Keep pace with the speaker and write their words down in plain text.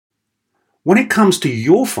When it comes to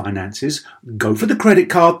your finances, go for the credit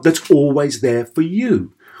card that's always there for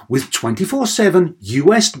you. With 24/7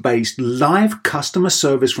 US-based live customer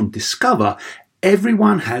service from Discover,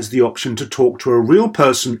 everyone has the option to talk to a real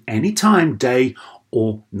person anytime, day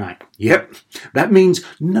or night. Yep, that means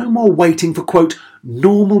no more waiting for, quote,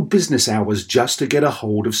 normal business hours just to get a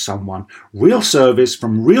hold of someone. Real service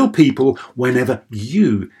from real people whenever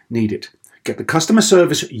you need it. Get the customer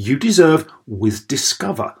service you deserve with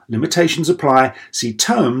Discover. Limitations apply. See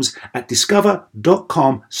terms at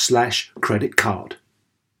discover.com/credit card.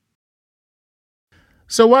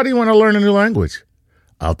 So why do you want to learn a new language?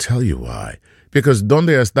 I'll tell you why. Because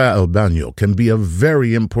 ¿Dónde está el baño? Can be a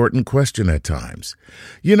very important question at times.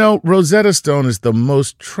 You know, Rosetta Stone is the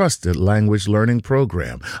most trusted language learning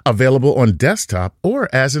program, available on desktop or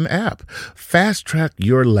as an app. Fast-track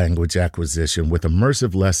your language acquisition with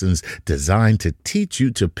immersive lessons designed to teach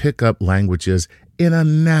you to pick up languages in a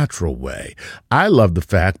natural way. I love the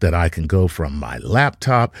fact that I can go from my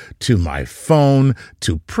laptop to my phone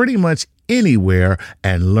to pretty much anywhere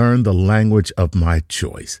and learn the language of my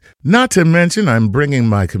choice. Not to mention, I'm bringing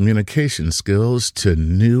my communication skills to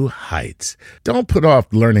new heights. Don't put off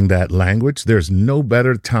learning that language. There's no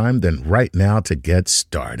better time than right now to get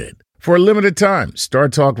started. For a limited time,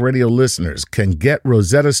 StarTalk Radio listeners can get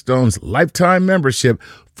Rosetta Stone's lifetime membership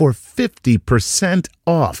for 50%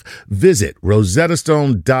 off. Visit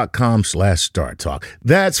rosettastone.com/StarTalk.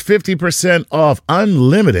 That's 50% off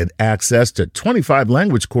unlimited access to 25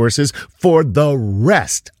 language courses for the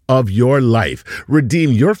rest of your life.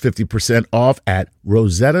 Redeem your 50% off at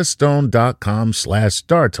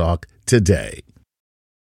rosettastone.com/StarTalk today.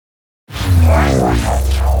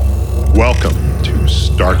 Welcome to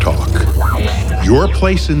StarTalk, your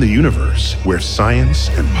place in the universe where science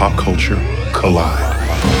and pop culture collide.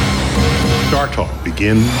 StarTalk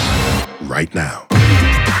begins right now.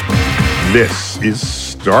 This is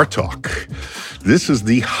StarTalk. This is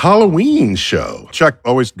the Halloween show. Chuck,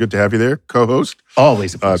 always good to have you there, co-host.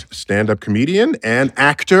 Always a pleasure. Stand-up comedian and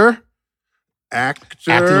actor.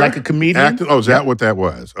 Acting like a comedian? Is that what that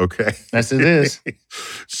was? Okay. Yes, it is.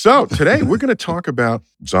 So today we're going to talk about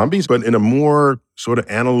zombies, but in a more sort of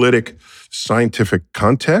analytic, scientific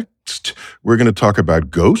context. We're going to talk about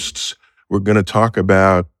ghosts. We're going to talk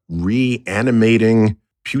about reanimating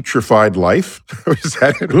putrefied life. Is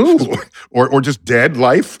that it? Or just dead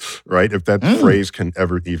life, right? If that phrase can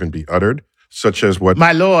ever even be uttered, such as what?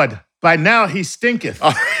 My lord, by now he stinketh.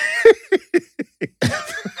 Okay.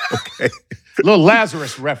 Little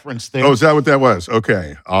Lazarus reference there. Oh, is that what that was?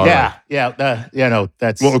 Okay. All right.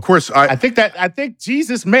 That's. Well, of course, I think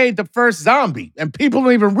Jesus made the first zombie, and people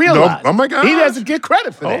don't even realize. No, oh my God, he doesn't get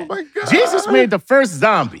credit for that. Oh my God, Jesus made the first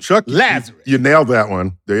zombie. Chuck, Lazarus. You nailed that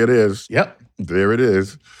one. There it is. Yep. There it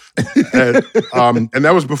is. And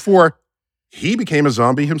that was before he became a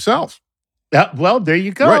zombie himself. Well, there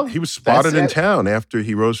you go. Right. He was spotted in town after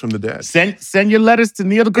he rose from the dead. Send your letters to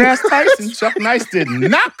Neil deGrasse Tyson. Chuck Nice did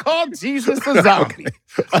not call Jesus a zombie.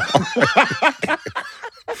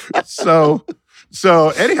 So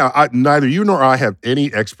anyhow, neither you nor I have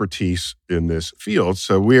any expertise in this field.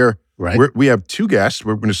 So we have two guests.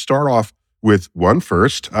 We're going to start off with one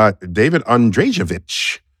first. David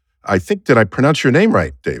Andrijevic. I think, did I pronounce your name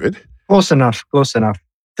right, David? Close enough.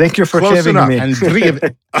 Thank you for having me.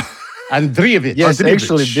 Andrijevic. Yes, Andrijevic.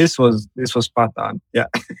 Actually, this was spot on. Yeah.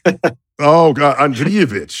 Oh, God,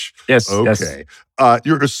 Andrijevic. Yes. Okay.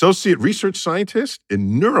 You're associate research scientist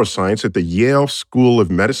in neuroscience at the Yale School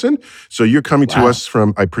of Medicine. So you're coming to us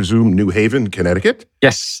from, I presume, New Haven, Connecticut?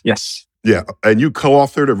 Yes. Yeah. And you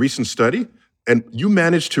co-authored a recent study, and you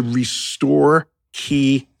managed to restore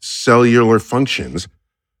key cellular functions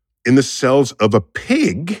in the cells of a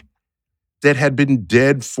pig that had been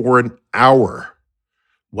dead for an hour.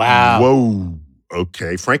 Wow. Whoa.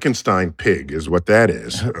 Okay. Frankenstein pig is what that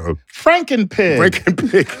is. Frankenpig.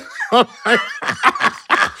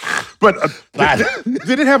 But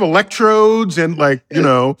did it have electrodes and a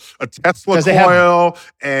Tesla coil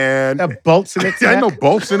and bolts in its neck? I know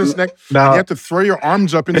bolts in its neck. No. You have to throw your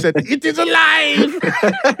arms up and say, "It is alive."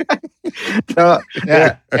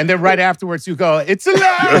 Yeah. And then right afterwards you go, "It's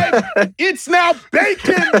alive. It's now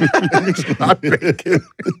bacon." It's not bacon.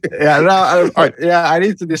 I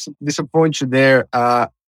need to disappoint you there.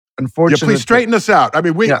 Unfortunately, Please straighten us out. I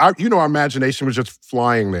mean, our imagination was just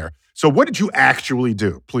flying there. So what did you actually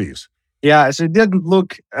do, please? Yeah, so it didn't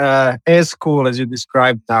look as cool as you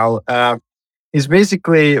described now. It's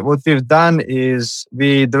basically what we've done is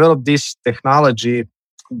we developed this technology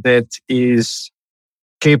that is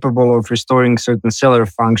capable of restoring certain cellular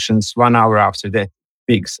functions 1 hour after death,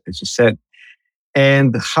 pigs, as you said.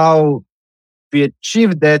 And how we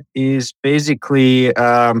achieve that is basically,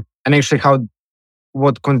 and actually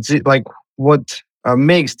what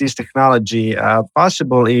makes this technology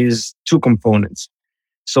possible is two components.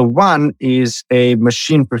 So one is a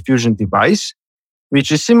machine perfusion device,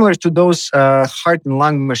 which is similar to those heart and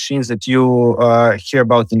lung machines that you hear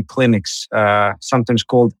about in clinics, sometimes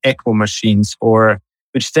called ECMO machines,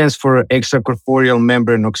 which stands for extracorporeal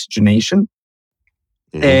membrane oxygenation.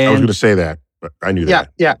 I was going to say that, but I knew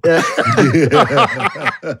that. Yeah.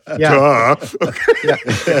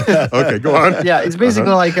 Okay, go on. Yeah, it's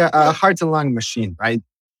basically like a heart and lung machine, right?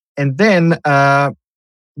 And then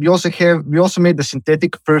we also made the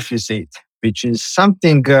synthetic perfusate, which is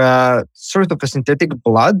something sort of a synthetic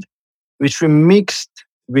blood, which we mixed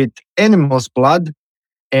with animal's blood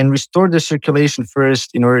and restored the circulation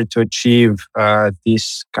first in order to achieve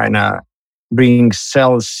this kind of bringing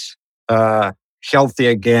cells healthy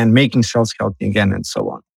again, making cells healthy again, and so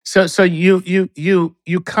on. So you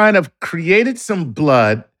kind of created some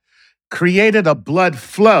blood, created a blood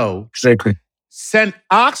flow, Exactly. sent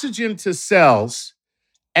oxygen to cells,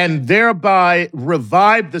 and thereby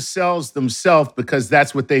revived the cells themselves because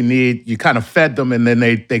that's what they need. You kind of fed them, and then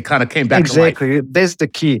they kind of came back to life. Exactly. That's the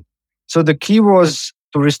key. So the key was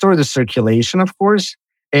to restore the circulation, of course,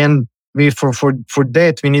 and for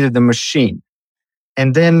that we needed a machine.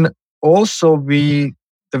 And then also we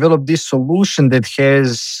developed this solution that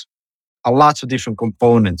has lots of different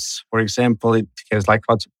components. For example, it has like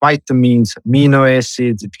lots of vitamins, amino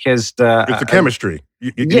acids. It has it's the chemistry.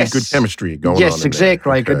 You need good chemistry going on. Yes, exactly.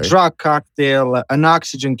 Like a drug cocktail, an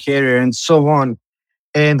oxygen carrier, and so on.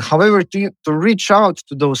 And however, to reach out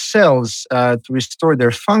to those cells to restore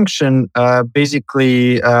their function,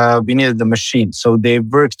 basically we needed the machine. So they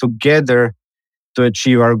work together to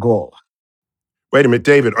achieve our goal. Wait a minute,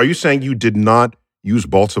 David. Are you saying you did not use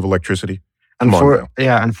bolts of electricity?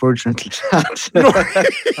 Unfortunately.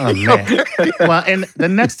 Oh man. Well, and the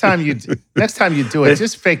next time you do it,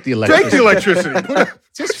 just fake the electricity. Fake the electricity.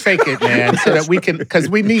 Just fake it, man, so that we can, because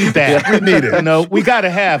we need that. We need it. You know, we got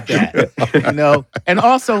to have that. You know, and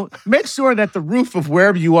also make sure that the roof of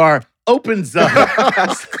wherever you are opens up,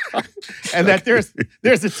 and that there's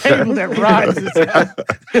a table that rises up.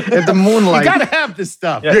 At the moonlight. You got to have this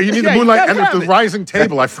stuff. Yeah, you need the moonlight and the it. rising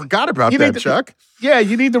table. I forgot about that, Chuck. Yeah,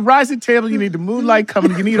 you need the rising table. You need the moonlight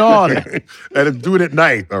coming. You need all that. And do it at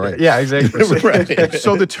night. All right. Yeah, exactly. Right.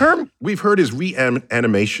 So the term we've heard is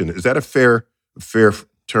reanimation. Is that a fair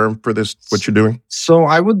term for this, what you're doing? So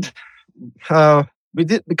I would, we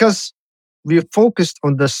did, because we focused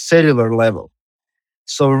on the cellular level.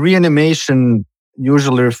 So reanimation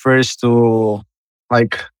usually refers to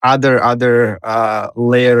like other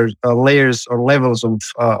layers or levels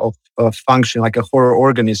of function, like a whole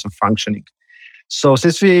organism functioning. So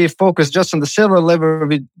since we focused just on the cellular level,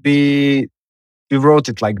 we wrote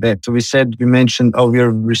it like that. So we mentioned, we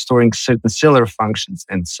are restoring certain cellular functions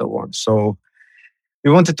and so on. So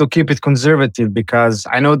we wanted to keep it conservative because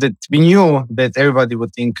I know that we knew that everybody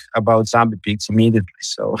would think about zombie pigs immediately.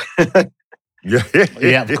 So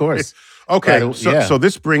yeah, of course. Okay, so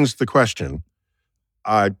this brings the question.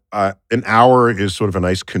 An hour is sort of a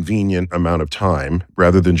nice convenient amount of time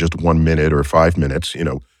rather than just 1 minute or 5 minutes. You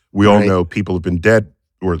know, we all know people have been dead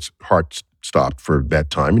or its heart stopped for that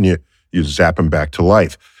time, and you zap them back to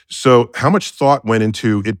life. So how much thought went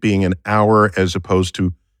into it being an hour as opposed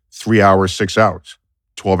to 3 hours, 6 hours,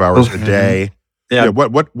 12 hours a day? Yeah.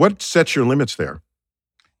 What sets your limits there?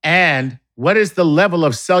 And what is the level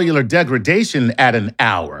of cellular degradation at an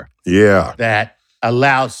hour? Yeah. That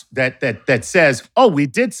allows that says, we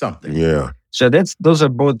did something. Yeah. So those are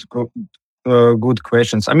both good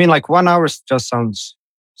questions. I mean, like 1 hour just sounds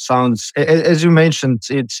as you mentioned,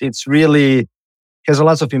 it's really has a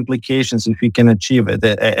lot of implications if we can achieve it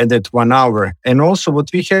at that 1 hour. And also what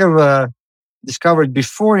we have discovered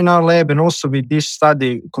before in our lab and also with this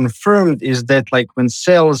study confirmed is that like when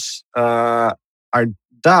cells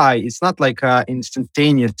die, it's not like an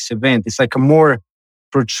instantaneous event. It's like a more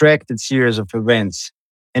protracted series of events.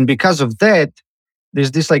 And because of that,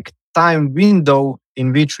 there's this like time window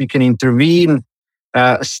in which we can intervene,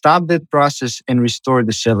 stop that process and restore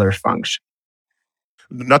the cellular function.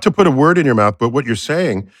 Not to put a word in your mouth, but what you're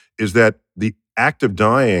saying is that the act of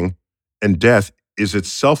dying and death is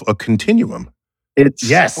itself a continuum. On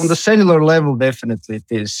the cellular level, definitely it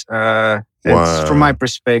is. From my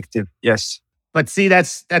perspective, yes. But see,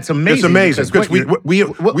 that's amazing. It's amazing because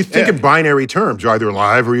we think in binary terms. You're either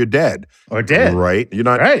alive or you're dead. Or dead. Right? You're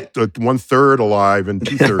not 1/3 alive and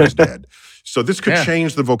 2/3 dead. So this could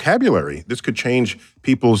change the vocabulary. This could change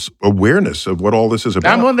people's awareness of what all this is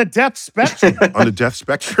about. I'm on the death spectrum. On the death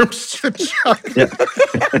spectrum, Chuck.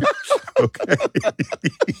 Okay.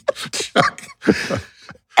 Chuck.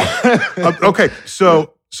 Okay,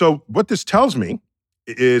 so what this tells me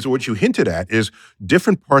is, what you hinted at, is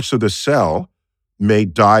different parts of the cell may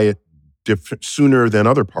die sooner than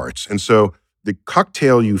other parts. And so the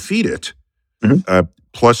cocktail you feed it,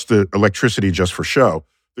 plus the electricity just for show,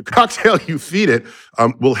 the cocktail you feed it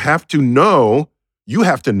will have to know, you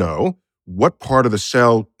have to know what part of the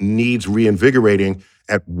cell needs reinvigorating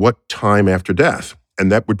at what time after death.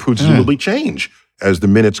 And that would presumably change as the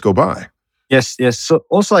minutes go by. Yes. So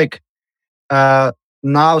also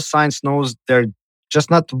now science knows there's just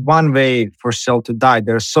not one way for cell to die.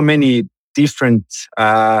 There are so many different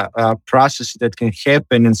processes that can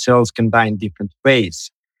happen and cells can die in different ways.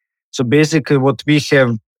 So basically what we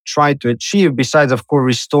have tried to achieve, besides of course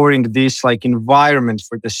restoring this environment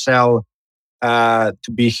for the cell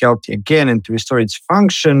to be healthy again and to restore its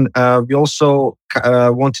function, we also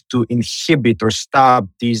wanted to inhibit or stop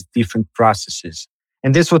these different processes.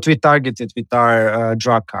 And that's what we targeted with our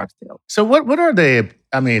drug cocktail. So what are they,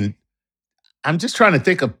 I'm just trying to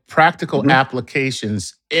think of practical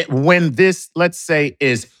applications. When this, let's say,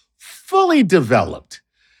 is fully developed,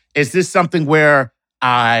 is this something where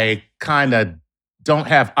I kind of don't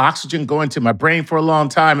have oxygen going to my brain for a long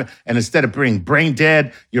time, and instead of being brain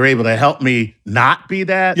dead, you're able to help me not be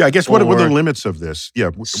that? Yeah, I guess what are the limits of this?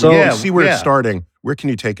 Yeah, see where it's starting. Where can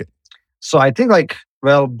you take it? So I think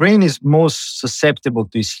brain is most susceptible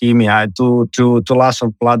to ischemia, to loss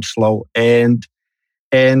of blood flow, and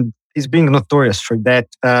is being notorious for that.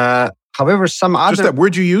 However, some other... Just that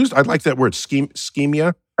word you used? I like that word,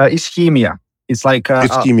 ischemia. Ischemia. It's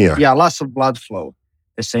ischemia. Loss of blood flow,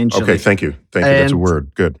 essentially. Okay, thank you. That's a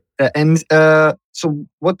word. Good. So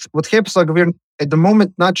what happens, we're at the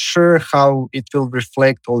moment not sure how it will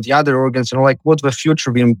reflect all the other organs and what the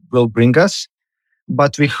future will bring us.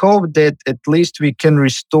 But we hope that at least we can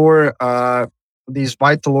restore these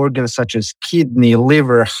vital organs such as kidney,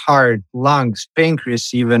 liver, heart, lungs,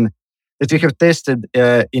 pancreas even, that we have tested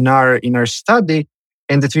in our study,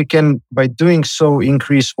 and that we can, by doing so,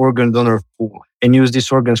 increase organ donor pool and use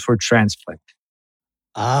these organs for transplant.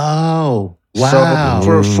 Oh, wow.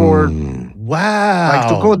 So wow.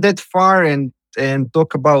 To go that far and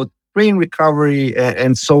talk about brain recovery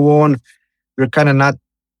and so on, we're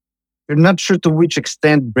not sure to which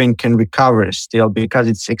extent brain can recover still, because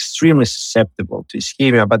it's extremely susceptible to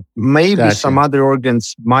ischemia, but maybe some other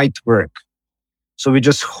organs might work. So we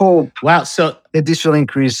just hope that this will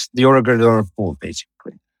increase the organ donor pool,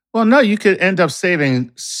 basically. Well, no, you could end up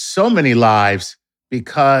saving so many lives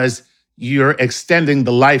because you're extending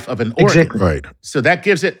the life of an organ. Exactly. Right. So that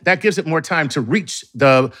gives it more time to reach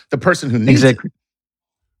the person who needs it.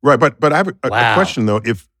 Right, but I have a question though.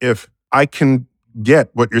 If I can get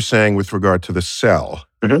what you're saying with regard to the cell,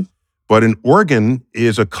 but an organ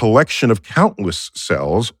is a collection of countless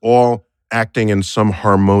cells all acting in some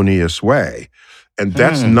harmonious way. And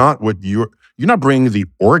that's not what you're not bringing the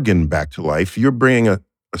organ back to life. You're bringing a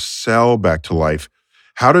cell back to life.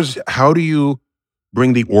 How do you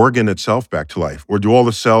bring the organ itself back to life? Or do all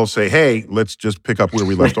the cells say, hey, let's just pick up where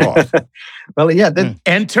we left off? Well, yeah.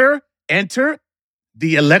 Enter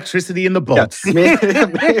the electricity in the bolts. Yeah.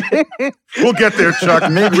 We'll get there,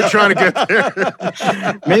 Chuck. Maybe we're trying to get there.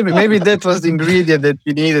 maybe that was the ingredient that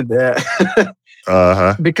we needed there.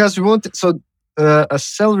 Because we wanted a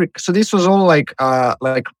cell. So this was all like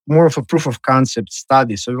more of a proof of concept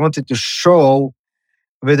study. So we wanted to show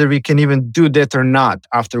whether we can even do that or not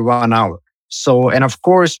after 1 hour. So, and of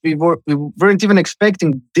course, we weren't even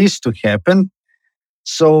expecting this to happen.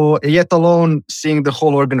 So, yet alone seeing the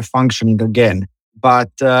whole organ functioning again.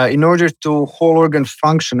 But in order to whole organ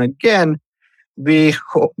function again, we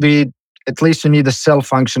at least need a cell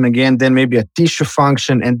function again, then maybe a tissue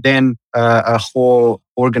function, and then a whole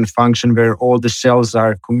organ function where all the cells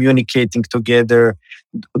are communicating together,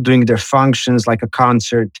 doing their functions like a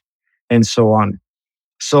concert, and so on.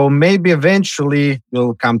 So maybe eventually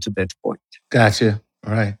we'll come to that point. Gotcha.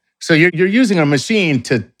 All right. So you're using a machine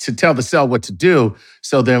to tell the cell what to do.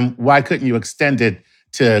 So then why couldn't you extend it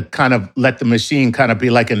to kind of let the machine kind of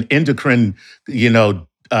be like an endocrine,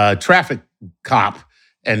 traffic cop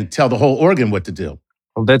and tell the whole organ what to do?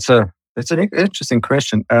 Well, that's an interesting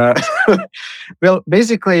question. Well,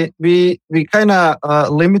 basically, we kind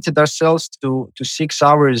of limited ourselves to 6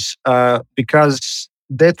 hours because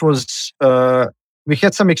that was we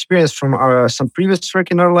had some experience from some previous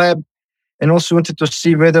work in our lab, and also wanted to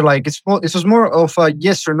see whether it was more of a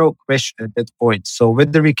yes or no question at that point. So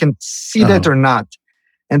whether we can see that or not.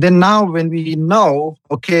 And then now when we know,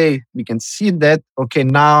 okay, we can see that, okay,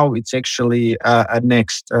 now it's actually a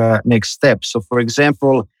next step. So for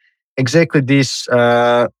example, exactly this,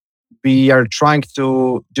 we are trying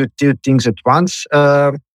to do two things at once.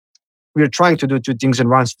 We are trying to do two things at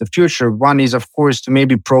once in the future. One is, of course, to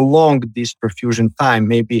maybe prolong this perfusion time,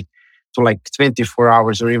 maybe to 24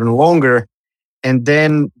 hours or even longer. And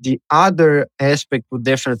then the other aspect would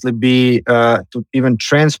definitely be to even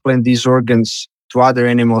transplant these organs to other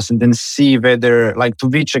animals and then see whether, to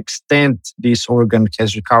which extent this organ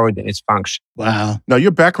has recovered in its function. Wow. Now,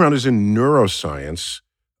 your background is in neuroscience,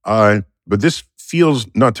 but this feels,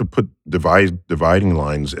 not to put dividing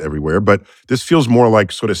lines everywhere, but this feels more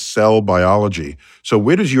like sort of cell biology. So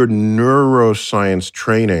where does your neuroscience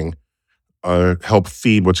training help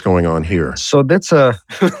feed what's going on here? So that's a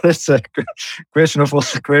question of all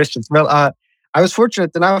the questions. Well, I was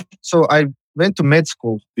fortunate enough. So I went to med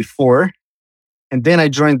school before, and then I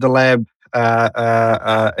joined the lab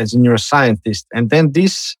as a neuroscientist. And then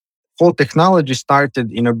this whole technology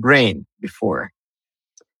started in a brain before.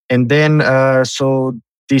 And then, so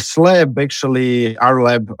this lab, actually, our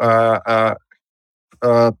lab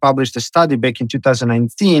published a study back in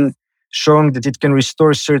 2019 showing that it can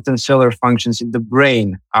restore certain cellular functions in the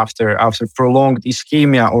brain after prolonged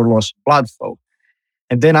ischemia or loss of blood flow.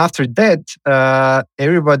 And then after that,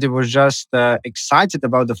 everybody was just excited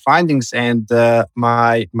about the findings. And so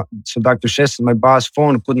Dr. Shessen, my boss,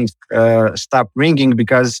 phone couldn't stop ringing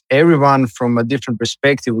because everyone from a different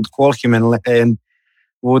perspective would call him and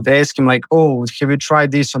would ask him oh, have you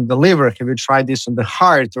tried this on the liver? Have you tried this on the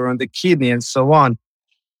heart or on the kidney and so on?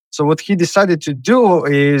 So what he decided to do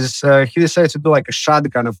is a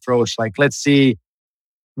shotgun approach. Let's see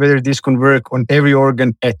whether this can work on every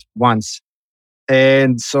organ at once.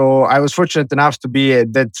 And so I was fortunate enough to be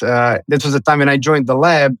that was the time when I joined the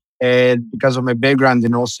lab, and because of my background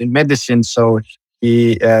and also in medicine, so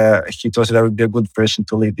he thought that I would be a good person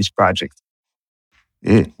to lead this project.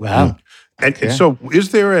 Mm. Wow. Mm. And so is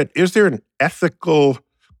there an ethical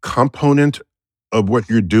component of what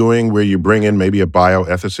you're doing where you bring in maybe a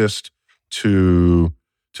bioethicist to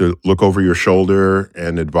look over your shoulder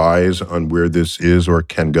and advise on where this is or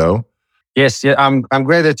can go? Yes, yeah, I'm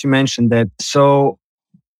glad that you mentioned that. So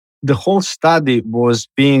the whole study was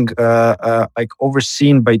being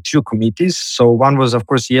overseen by two committees. So one was, of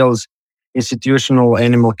course, Yale's Institutional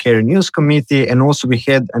Animal Care News Committee, and also we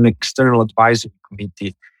had an external advisory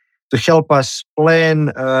committee to help us plan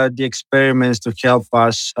the experiments, to help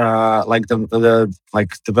us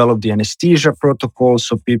develop the anesthesia protocol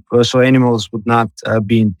so animals would not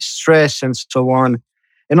be in distress and so on,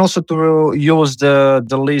 and also to use the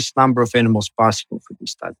least number of animals possible for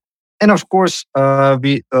this study. And of course,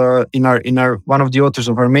 we in our one of the authors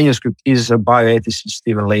of our manuscript is a bioethicist,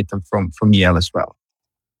 Stephen Layton from Yale as well.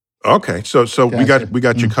 Okay, so Gotcha. we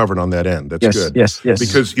got you covered on that end. That's good. Yes.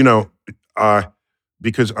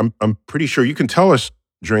 Because I'm pretty sure you can tell us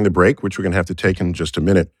during the break, which we're going to have to take in just a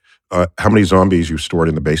minute, how many zombies you stored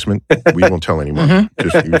in the basement. We won't tell anyone.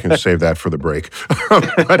 Just you can save that for the break.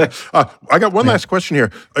 But I got one last question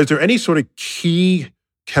here. Is there any sort of key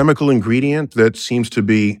chemical ingredient that seems to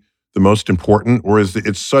be the most important, or is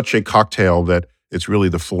it such a cocktail that it's really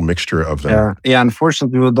the full mixture of them? Yeah.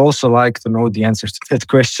 Unfortunately, we would also like to know the answers to that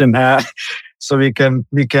question, so we can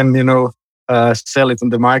sell it on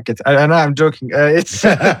the market. I know I'm joking. It's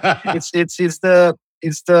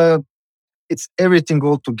everything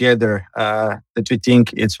all together that we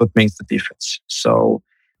think it's what makes the difference. So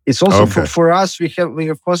it's also for us. We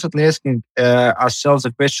are constantly asking ourselves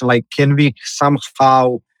the question: can we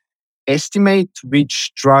somehow estimate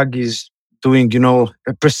which drug is doing?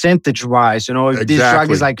 Percentage-wise. If exactly. this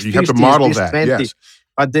drug is 50, you have to model this that. 20. Yes.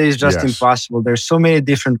 But that is just impossible. There's so many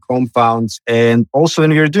different compounds. And also when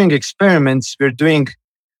we're doing experiments, we're doing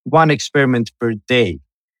one experiment per day.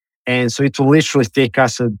 And so it will literally take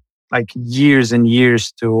us years and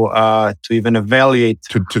years to even evaluate.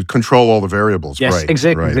 To control all the variables. Yes, right,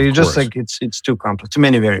 exactly. Right, It's just it's too complex, too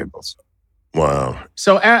many variables. Wow.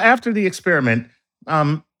 So after the experiment,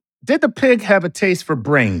 did the pig have a taste for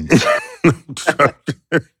brains?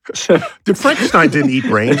 Did Frankenstein didn't eat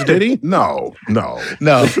brains, did he? No.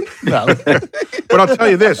 But I'll tell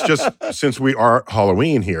you this, just since we are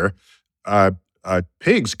Halloween here,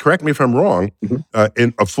 pigs, correct me if I'm wrong,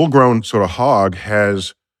 in a full-grown sort of hog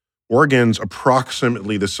has organs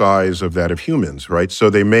approximately the size of that of humans, right?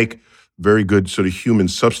 So they make very good sort of human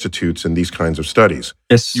substitutes in these kinds of studies.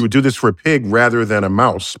 Yes. You would do this for a pig rather than a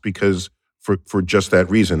mouse because for just that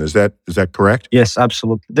reason. Is that correct? Yes,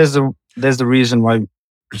 absolutely. There's the reason why.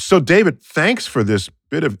 So, David, thanks for this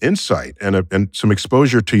bit of insight and some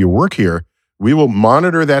exposure to your work here. We will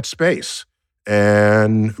monitor that space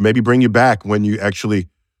and maybe bring you back when you actually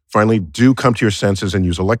finally do come to your senses and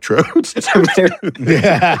use electrodes.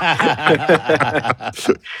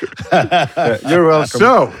 You're welcome.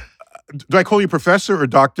 So, do I call you Professor or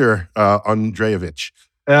Dr. Andrijevic?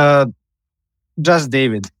 Just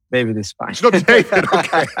David. David is fine. No, David,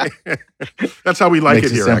 okay. That's how we like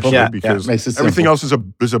Makes it here, simple. actually, because Makes it everything simple.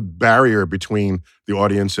 else is a barrier between the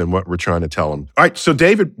audience and what we're trying to tell them. All right, so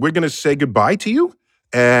David, we're going to say goodbye to you,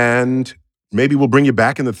 and maybe we'll bring you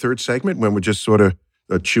back in the third segment when we're just sort of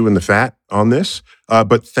chewing the fat on this.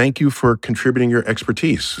 But thank you for contributing your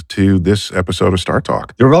expertise to this episode of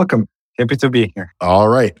StarTalk. You're welcome. Happy to be here. All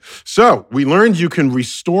right. So we learned you can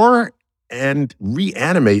restore and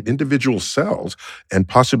reanimate individual cells and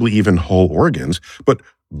possibly even whole organs. But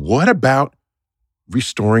what about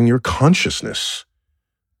restoring your consciousness?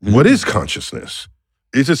 What is consciousness?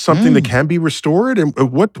 Is it something that can be restored? And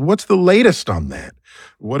what's the latest on that?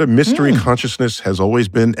 What a mystery consciousness has always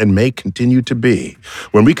been and may continue to be.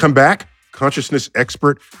 When we come back, consciousness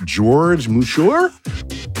expert George Mashour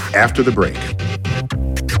after the break.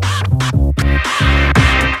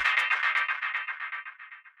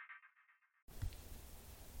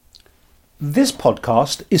 This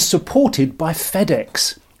podcast is supported by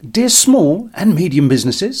FedEx. Dear small and medium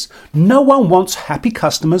businesses, no one wants happy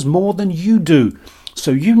customers more than you do. So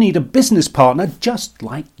you need a business partner just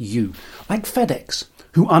like you, like FedEx,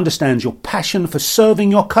 who understands your passion for serving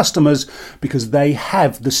your customers because they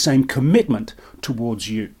have the same commitment towards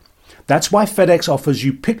you. That's why FedEx offers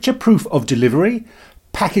you picture proof of delivery,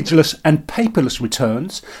 packageless and paperless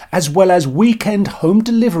returns, as well as weekend home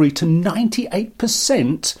delivery to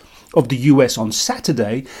 98% of the US on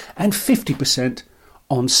Saturday and 50%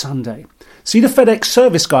 on Sunday. See the FedEx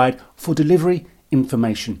service guide for delivery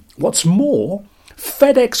information. What's more,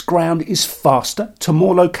 FedEx Ground is faster to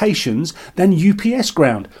more locations than UPS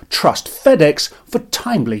Ground. Trust FedEx for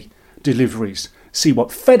timely deliveries. See what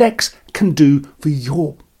FedEx can do for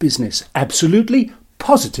your business. Absolutely,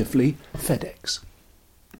 positively FedEx.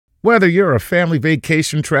 Whether you're a family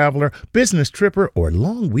vacation traveler, business tripper, or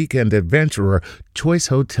long weekend adventurer, Choice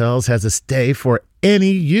Hotels has a stay for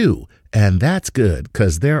any you. And that's good,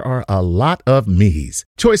 because there are a lot of me's.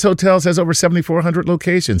 Choice Hotels has over 7,400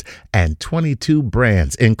 locations and 22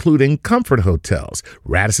 brands, including Comfort Hotels,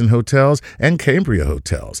 Radisson Hotels, and Cambria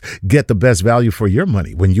Hotels. Get the best value for your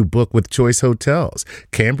money when you book with Choice Hotels.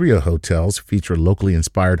 Cambria Hotels feature locally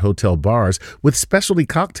inspired hotel bars with specialty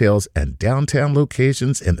cocktails and downtown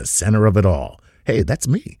locations in the center of it all. Hey, that's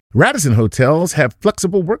me. Radisson Hotels have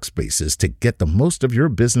flexible workspaces to get the most of your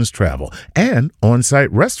business travel and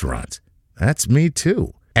on-site restaurants. That's me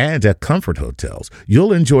too. And at Comfort Hotels,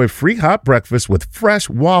 you'll enjoy free hot breakfast with fresh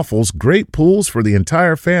waffles, great pools for the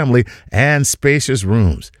entire family, and spacious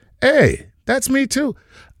rooms. Hey, that's me too.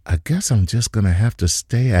 I guess I'm just going to have to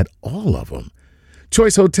stay at all of them.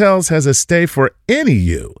 Choice Hotels has a stay for any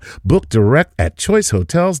you. Book direct at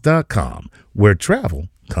choicehotels.com, where travel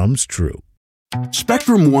comes true.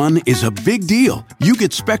 Spectrum One is a big deal. You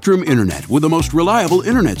get Spectrum Internet with the most reliable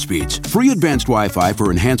internet speeds, free advanced Wi-Fi for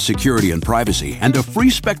enhanced security and privacy, and a free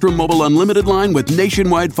Spectrum Mobile Unlimited line with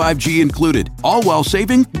nationwide 5G included, all while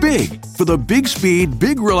saving big. For the big speed,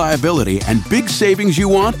 big reliability, and big savings you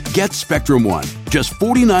want, get Spectrum One. Just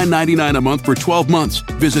 $49.99 a month for 12 months.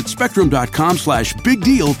 Visit spectrum.com/big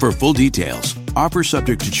deal for full details. Offer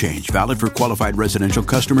subject to change. Valid for qualified residential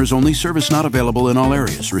customers only. Service not available in all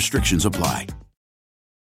areas. Restrictions apply.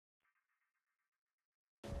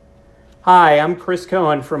 Hi, I'm Chris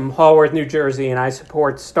Cohen from Haworth, New Jersey, and I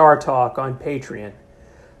support StarTalk on Patreon.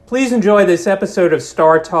 Please enjoy this episode of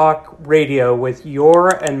StarTalk Radio with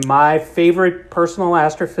your and my favorite personal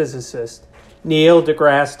astrophysicist, Neil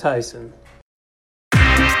deGrasse Tyson.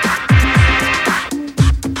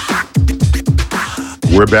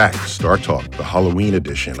 We're back. StarTalk, the Halloween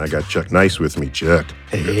edition. I got Chuck Nice with me. Chuck.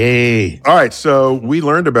 Hey. All right, so we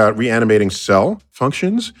learned about reanimating cell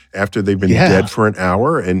functions after they've been dead for an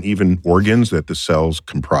hour and even organs that the cells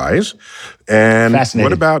comprise. And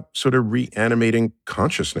what about sort of reanimating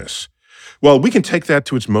consciousness? Well, we can take that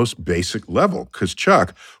to its most basic level because,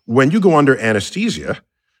 Chuck, when you go under anesthesia,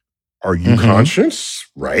 are you conscious,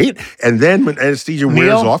 right? And then when anesthesia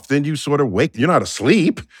wears off, then you sort of wake. You're not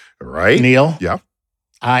asleep, right? Neil? Yeah.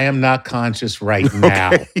 I am not conscious right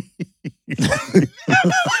now.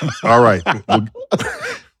 All right.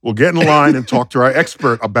 We'll get in line and talk to our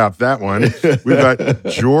expert about that one. We've got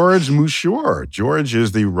George Mashour. George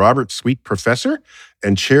is the Robert Sweet Professor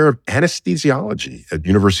and Chair of Anesthesiology at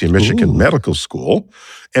University of Michigan Medical School.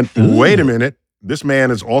 And wait a minute, this man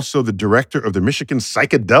is also the director of the Michigan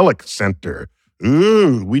Psychedelic Center.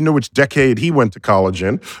 We know which decade he went to college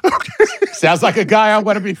in. Sounds like a guy I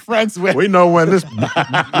want to be friends with. We know when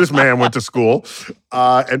this man went to school.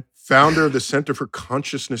 And founder of the Center for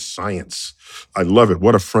Consciousness Science. I love it.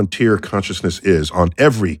 What a frontier consciousness is on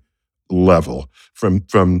every level,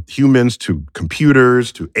 from humans to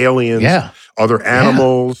computers to aliens, other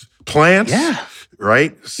animals, plants,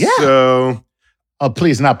 right? Yeah. So... Oh,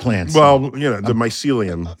 please, not plants. Well, the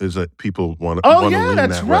mycelium is that people want to lean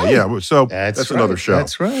that way. Yeah, so that's another show.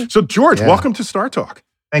 That's right. So, George, welcome to StarTalk.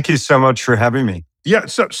 Thank you so much for having me. Yeah,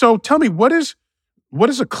 so tell me, what is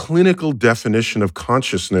a clinical definition of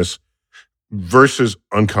consciousness versus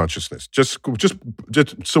unconsciousness? Just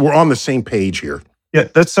so we're on the same page here. Yeah,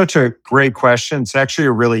 that's such a great question. It's actually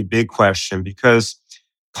a really big question because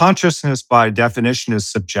consciousness by definition is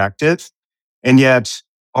subjective, and yet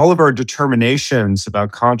all of our determinations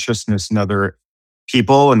about consciousness in other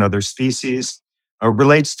people and other species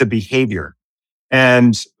relates to behavior.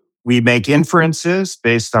 And we make inferences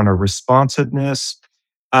based on our responsiveness.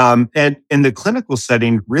 And in the clinical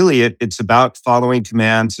setting, really, it's about following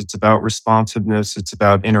commands. It's about responsiveness. It's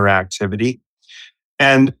about interactivity.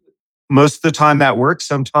 And most of the time that works.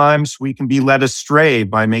 Sometimes we can be led astray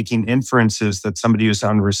by making inferences that somebody who's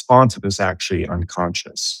unresponsive is actually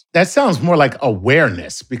unconscious. That sounds more like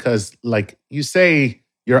awareness because, like, you say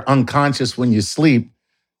you're unconscious when you sleep,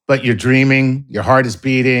 but you're dreaming, your heart is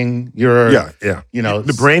beating,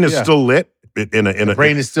 the brain is still lit. The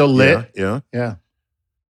brain is still lit.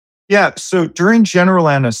 Yeah, so during general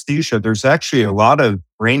anesthesia, there's actually a lot of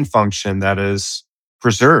brain function that is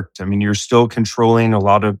preserved. I mean, you're still controlling a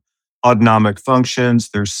lot of autonomic functions.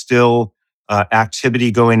 There's still activity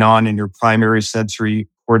going on in your primary sensory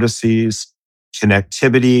cortices,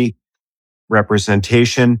 connectivity,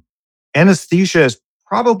 representation. Anesthesia is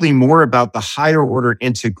probably more about the higher order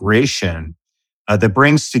integration that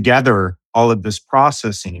brings together all of this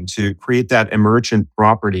processing to create that emergent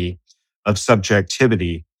property of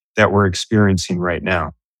subjectivity that we're experiencing right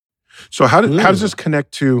now. So how does this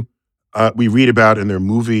connect to, we read about in their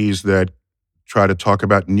movies that try to talk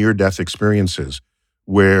about near-death experiences,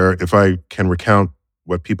 where if I can recount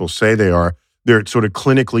what people say they're sort of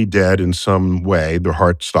clinically dead in some way, their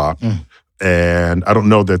heart stopped. And I don't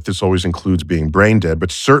know that this always includes being brain dead,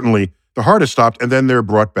 but certainly the heart has stopped and then they're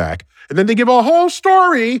brought back. And then they give a whole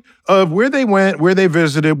story of where they went, where they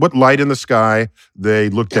visited, what light in the sky they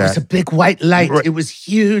looked at. It was a big white light. Right. It was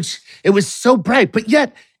huge. It was so bright, but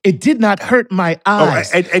yet it did not hurt my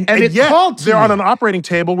eyes. Oh, and it yet called to they're me. On an operating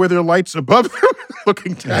table where there are lights above them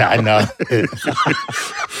looking down. Yeah, I know.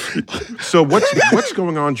 So what's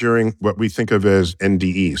going on during what we think of as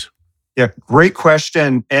NDEs? Yeah, great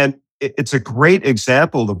question. And it's a great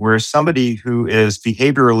example of where somebody who is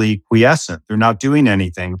behaviorally quiescent, they're not doing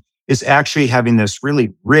anything, is actually having this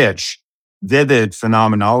really rich, vivid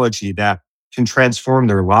phenomenology that can transform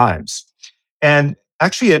their lives. And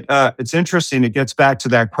actually, it's interesting. It gets back to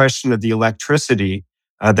that question of the electricity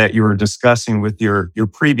that you were discussing with your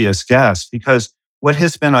previous guest, because what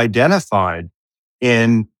has been identified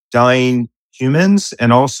in dying humans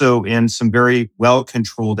and also in some very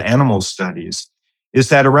well-controlled animal studies is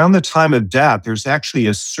that around the time of death, there's actually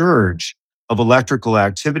a surge of electrical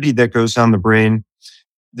activity that goes on the brain.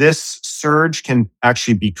 This surge can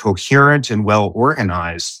actually be coherent and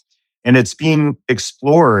well-organized, and it's being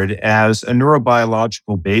explored as a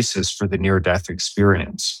neurobiological basis for the near-death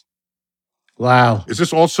experience. Wow. Is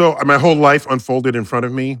this also my whole life unfolded in front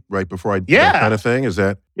of me right before I that kind of thing? Is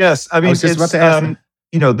that? Yes. I mean,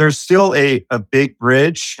 there's still a big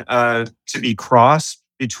bridge to be crossed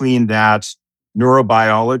between that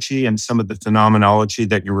neurobiology and some of the phenomenology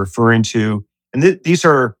that you're referring to. And these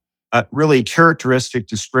are really characteristic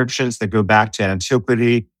descriptions that go back to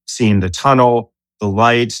antiquity, seeing the tunnel, the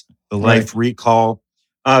light, the life recall.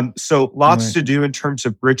 So lots to do in terms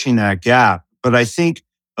of bridging that gap. But I think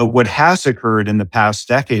what has occurred in the past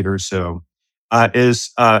decade or so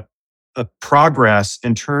is a progress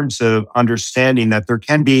in terms of understanding that there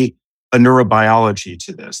can be a neurobiology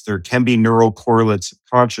to this. There can be neural correlates of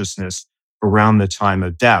consciousness around the time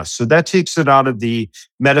of death. So that takes it out of the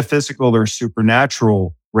metaphysical or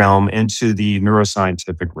supernatural realm into the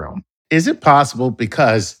neuroscientific realm. Is it possible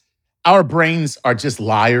because our brains are just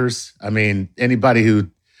liars? I mean,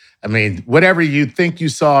 whatever you think you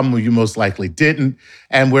saw, you most likely didn't.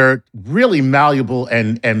 And we're really malleable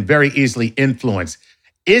and very easily influenced.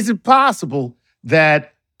 Is it possible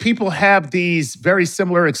that people have these very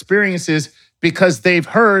similar experiences because they've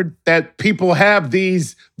heard that people have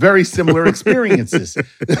these very similar experiences?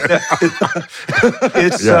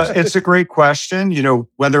 It's a great question.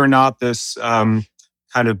 Whether or not this kind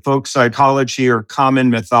of folk psychology or common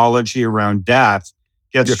mythology around death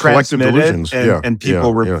gets transmitted and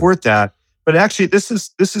people report that. But actually, this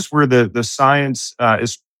is where the science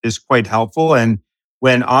is quite helpful. And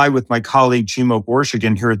when I, with my colleague Jimo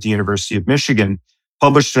Borshigan here at the University of Michigan,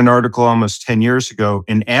 published an article almost 10 years ago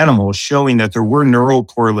in Animals showing that there were neural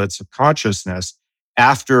correlates of consciousness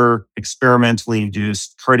after experimentally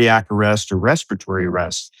induced cardiac arrest or respiratory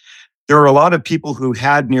arrest. There are a lot of people who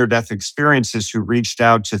had near-death experiences who reached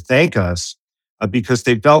out to thank us because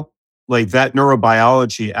they felt like that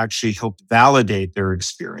neurobiology actually helped validate their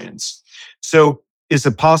experience. So is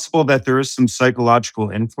it possible that there is some psychological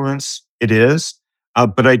influence? It is.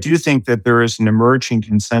 But I do think that there is an emerging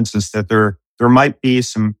consensus that there might be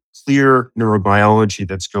some clear neurobiology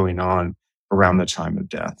that's going on around the time of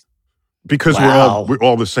death. Because we're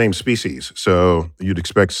all the same species, so you'd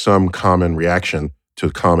expect some common reaction to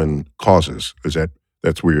common causes.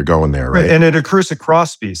 That's where you're going there, right? And it occurs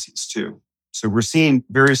across species too. So we're seeing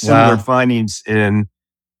very similar findings in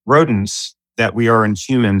rodents that we are in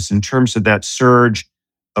humans in terms of that surge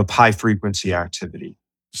of high frequency activity.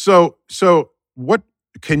 So what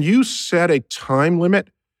can you set a time limit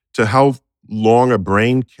to how long a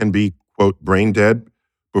brain can be, quote, brain dead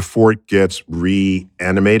before it gets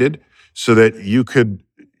reanimated, so that you could,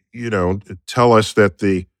 tell us that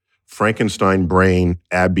the Frankenstein brain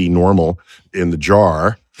abnormal in the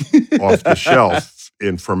jar off the shelf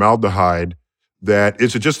in formaldehyde, that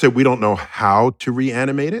is it just that we don't know how to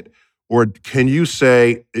reanimate it? Or can you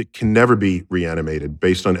say it can never be reanimated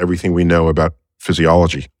based on everything we know about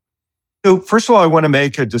physiology? So first of all, I want to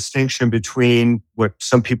make a distinction between what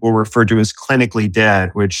some people refer to as clinically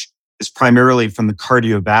dead, which is primarily from the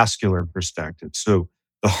cardiovascular perspective. So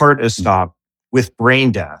the heart is stopped, with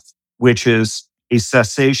brain death, which is a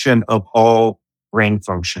cessation of all brain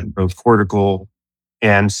function, both cortical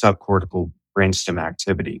and subcortical brainstem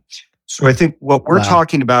activity. So I think what we're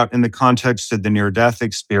talking about in the context of the near-death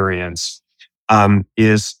experience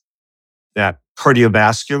is that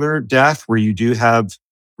cardiovascular death, where you do have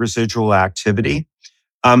residual activity.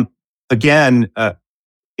 Again,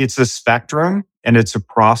 it's a spectrum and it's a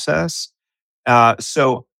process.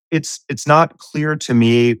 So it's not clear to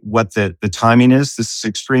me what the timing is. This is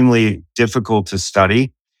extremely difficult to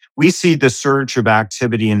study. We see the surge of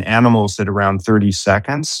activity in animals at around 30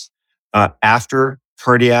 seconds after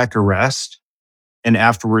cardiac arrest. And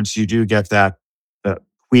afterwards, you do get that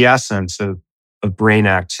quiescence of brain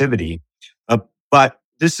activity. But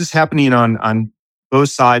this is happening on both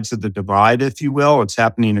sides of the divide, if you will. It's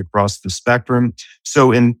happening across the spectrum.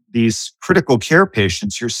 So in these critical care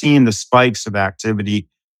patients, you're seeing the spikes of activity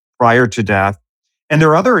prior to death. And there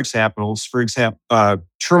are other examples, for example,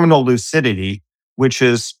 terminal lucidity, which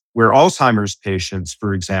is where Alzheimer's patients,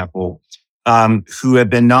 for example, who have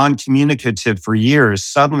been non-communicative for years,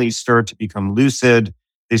 suddenly start to become lucid.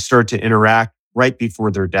 They start to interact right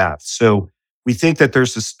before their death. So we think that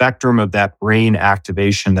there's a spectrum of that brain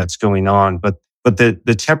activation that's going on, but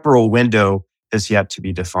the temporal window has yet to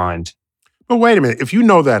be defined. But wait a minute. If you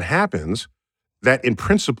know that happens, that in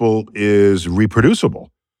principle is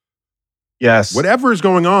reproducible. Yes. Whatever is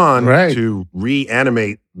going on to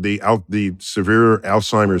reanimate the severe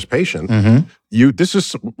Alzheimer's patient,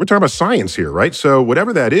 we're talking about science here, right? So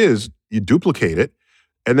whatever that is, you duplicate it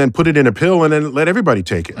and then put it in a pill and then let everybody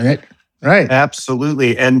take it. Right.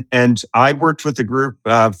 Absolutely. And I worked with a group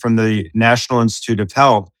from the National Institute of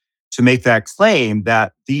Health to make that claim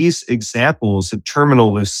that these examples of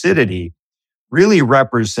terminal lucidity really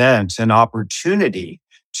represent an opportunity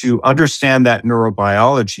to understand that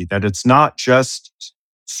neurobiology, that it's not just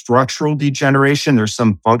structural degeneration, there's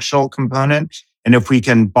some functional component. And if we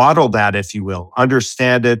can bottle that, if you will,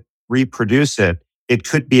 understand it, reproduce it, it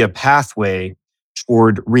could be a pathway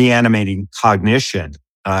toward reanimating cognition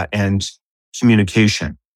and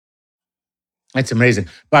communication. That's amazing.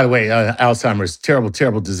 By the way, Alzheimer's, terrible,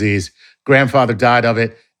 terrible disease. Grandfather died of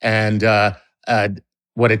it. And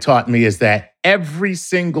what it taught me is that every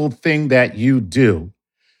single thing that you do,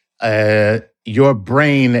 your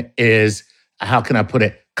brain is, how can I put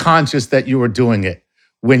it, conscious that you are doing it.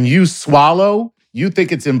 When you swallow, you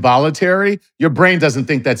think it's involuntary. Your brain doesn't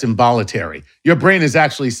think that's involuntary. Your brain is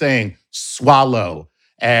actually saying swallow.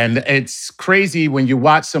 And it's crazy when you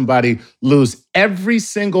watch somebody lose every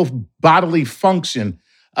single bodily function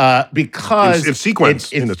because it's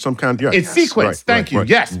sequenced in some kind. Yeah, it's sequenced. Thank you.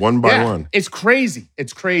 Yes, one by one. It's crazy.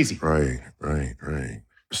 It's crazy. Right.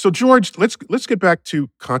 So George, let's get back to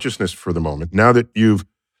consciousness for the moment. Now that you've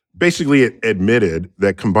basically admitted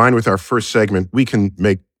that combined with our first segment, we can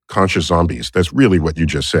make conscious zombies. That's really what you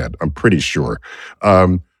just said. I'm pretty sure.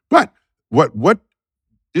 But what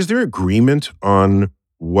is there agreement on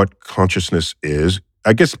what consciousness is?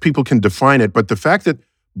 I guess people can define it, but the fact that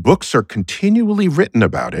books are continually written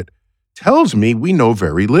about it tells me we know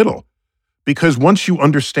very little. Because once you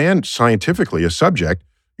understand scientifically a subject,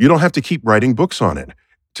 you don't have to keep writing books on it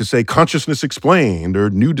to say consciousness explained or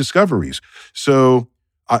new discoveries. So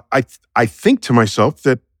I think to myself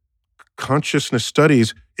that consciousness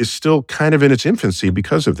studies is still kind of in its infancy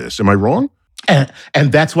because of this. Am I wrong?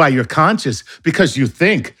 And that's why you're conscious, because you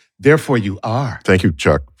think, therefore you are. Thank you,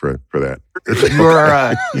 Chuck, for that.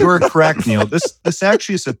 You're correct, Neil. This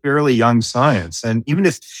actually is a fairly young science. And even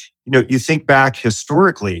if you think back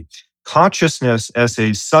historically, consciousness as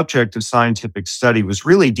a subject of scientific study was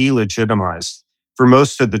really delegitimized for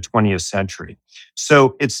most of the 20th century.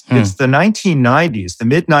 So it's the 1990s, the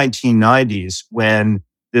mid-1990s, when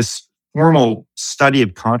this formal study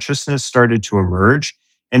of consciousness started to emerge.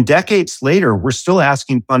 And decades later, we're still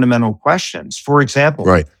asking fundamental questions. For example,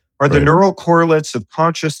 are the neural correlates of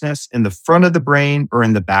consciousness in the front of the brain or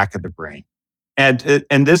in the back of the brain? And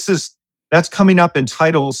that's coming up in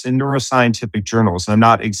titles in neuroscientific journals. I'm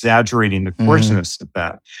not exaggerating the coarseness of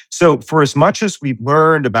that. So for as much as we've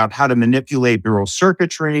learned about how to manipulate neural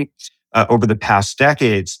circuitry over the past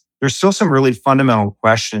decades, there's still some really fundamental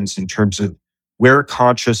questions in terms of where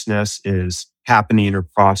consciousness is happening or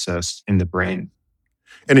processed in the brain.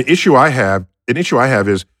 And an issue I have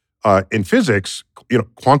is in physics,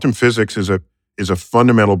 quantum physics is a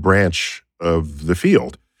fundamental branch of the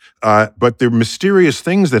field. But there are mysterious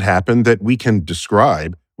things that happen that we can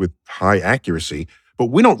describe with high accuracy, but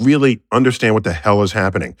we don't really understand what the hell is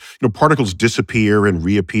happening. Particles disappear and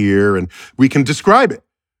reappear, and we can describe it.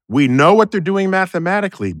 We know what they're doing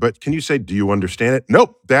mathematically, but can you say, do you understand it?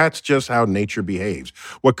 Nope, that's just how nature behaves.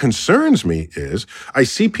 What concerns me is I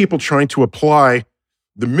see people trying to apply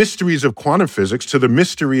the mysteries of quantum physics to the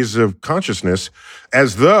mysteries of consciousness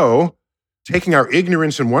as though taking our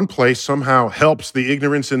ignorance in one place somehow helps the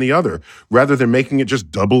ignorance in the other, rather than making it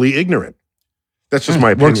just doubly ignorant. That's just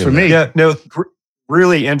my opinion. Works for me. Yeah, no,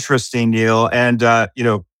 really interesting, Neil. And,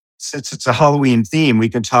 since it's a Halloween theme, we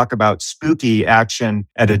can talk about spooky action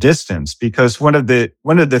at a distance, because one of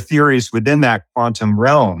the theories within that quantum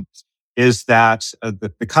realm is that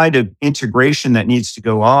the kind of integration that needs to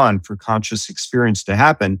go on for conscious experience to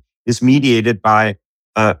happen is mediated by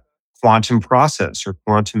a quantum process or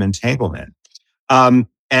quantum entanglement.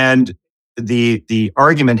 And the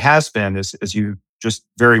argument has been, as you just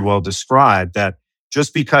very well described, that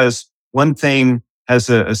just because one thing has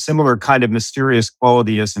a similar kind of mysterious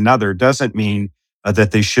quality as another doesn't mean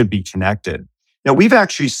that they should be connected. Now, we've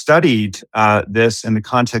actually studied this in the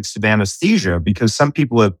context of anesthesia, because some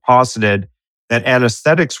people have posited that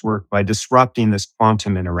anesthetics work by disrupting this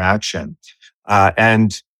quantum interaction.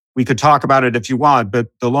 And we could talk about it if you want, but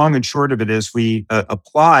the long and short of it is we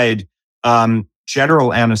applied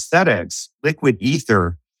general anesthetics, liquid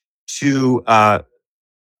ether, to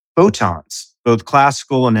photons, both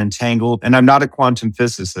classical and entangled. And I'm not a quantum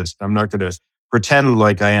physicist. I'm not going to pretend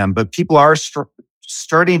like I am, but people are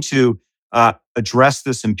starting to address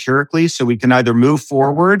this empirically, so we can either move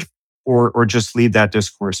forward or just leave that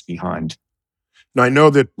discourse behind. Now, I know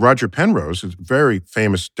that Roger Penrose, a very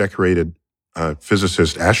famous, decorated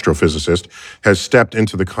physicist, astrophysicist, has stepped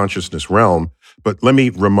into the consciousness realm. But let me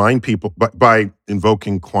remind people, by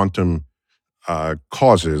invoking quantum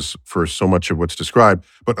causes for so much of what's described,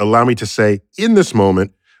 but allow me to say in this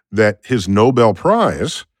moment that his Nobel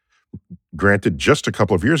Prize, granted just a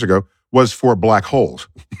couple of years ago, was for black holes,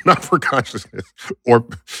 not for consciousness.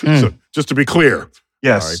 So just to be clear,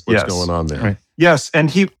 yes, what's going on there? Right. Yes,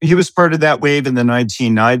 and he was part of that wave in the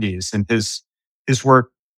 1990s, and his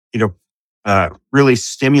work, really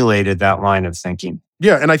stimulated that line of thinking.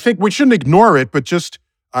 Yeah, and I think we shouldn't ignore it, but just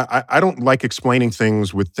I don't like explaining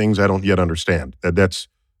things with things I don't yet understand. That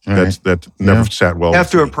never sat well. You have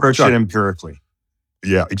with to me. approach Chuck. it empirically.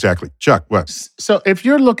 Yeah, exactly. Chuck, what? So if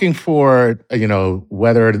you're looking for,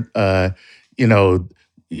 whether,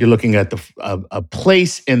 you're looking at a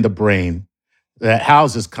place in the brain that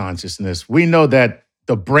houses consciousness, we know that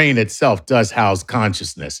the brain itself does house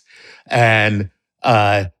consciousness. And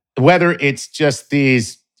whether it's just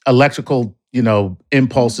these electrical,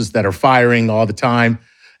 impulses that are firing all the time,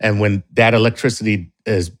 and when that electricity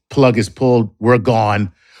plug is pulled, we're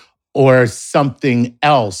gone, or something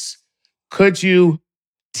else, could you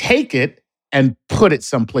take it and put it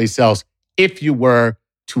someplace else if you were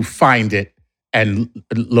to find it and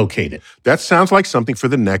locate it. That sounds like something for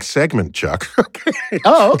the next segment, Chuck. Okay.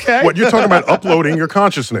 Oh, okay. What you're talking about uploading your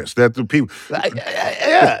consciousness. That the people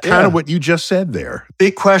kind of what you just said there.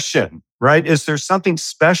 Big question, right? Is there something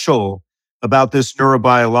special about this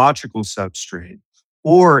neurobiological substrate?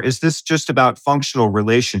 Or is this just about functional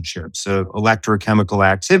relationships of electrochemical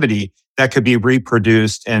activity that could be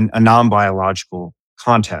reproduced in a non-biological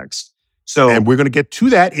context? And we're going to get to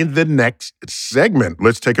that in the next segment.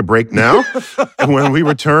 Let's take a break now. And when we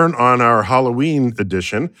return on our Halloween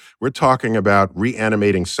edition, we're talking about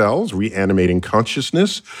reanimating cells, reanimating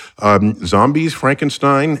consciousness, zombies,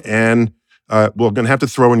 Frankenstein, and we're going to have to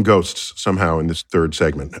throw in ghosts somehow in this third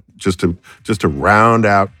segment, just to round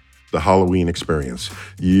out the Halloween experience.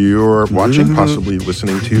 You're watching, possibly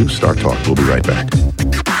listening to StarTalk. We'll be right back.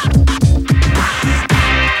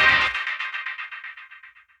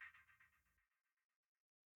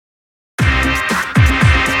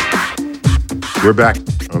 We're back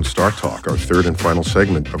on StarTalk, our third and final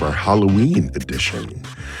segment of our Halloween edition.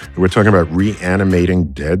 We're talking about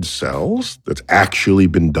reanimating dead cells that's actually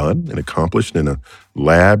been done and accomplished in a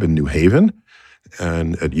lab in New Haven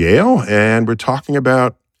and at Yale. And we're talking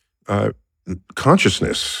about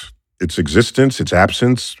consciousness, its existence, its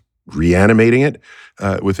absence, reanimating it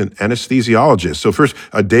with an anesthesiologist. So first,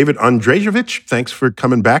 David Andrijevic, thanks for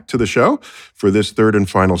coming back to the show for this third and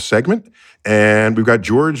final segment. And we've got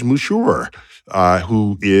George Mashour,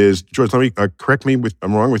 who is, George, let me correct me if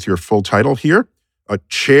I'm wrong with your full title here, a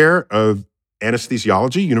chair of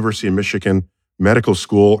anesthesiology, University of Michigan Medical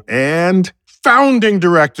School, and founding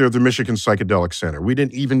director of the Michigan Psychedelic Center. We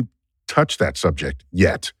didn't even touch that subject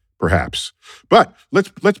yet, perhaps. But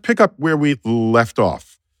let's pick up where we left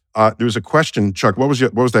off. There was a question, Chuck. What was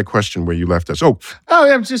that question where you left us? Oh,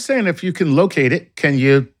 I was just saying, if you can locate it, can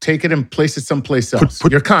you take it and place it someplace else?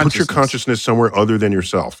 Put your consciousness somewhere other than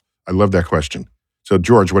yourself. I love that question. So,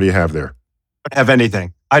 George, what do you have there? I don't have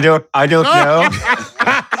anything. I don't know.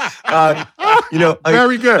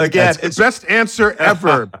 Very good. Again, it's best answer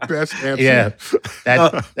ever. Best answer. Yeah,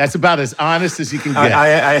 that's about as honest as you can get.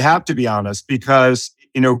 I have to be honest because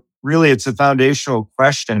really, it's a foundational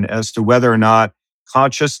question as to whether or not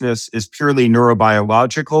consciousness is purely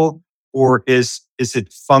neurobiological or is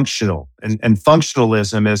it functional? And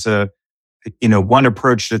functionalism is one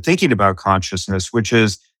approach to thinking about consciousness, which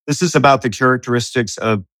is this is about the characteristics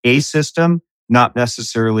of a system, not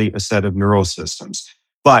necessarily a set of neural systems.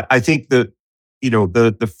 But I think that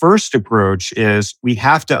the first approach is we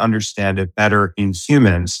have to understand it better in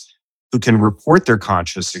humans who can report their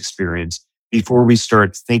conscious experience before we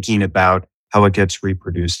start thinking about how it gets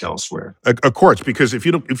reproduced elsewhere. Of course, because if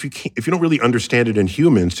you don't really understand it in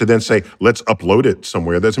humans, to then say let's upload it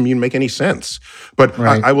somewhere doesn't make any sense. But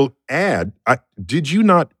right. I will add, did you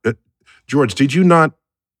not, George? Did you not,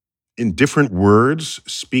 in different words,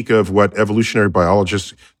 speak of what evolutionary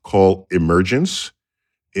biologists call emergence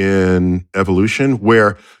in evolution,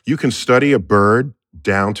 where you can study a bird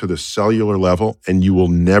down to the cellular level, and you will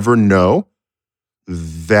never know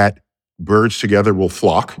that birds together will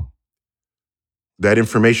flock? That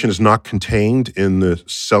information is not contained in the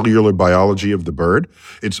cellular biology of the bird.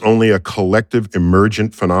 It's only a collective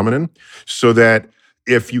emergent phenomenon. So that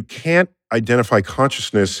if you can't identify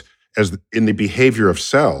consciousness as in the behavior of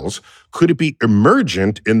cells, could it be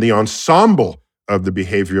emergent in the ensemble of the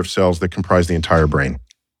behavior of cells that comprise the entire brain?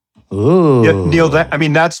 Ooh. Yeah, Neil,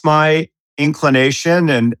 that's my inclination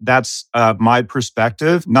and that's my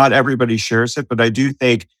perspective. Not everybody shares it, but I do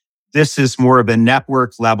think this is more of a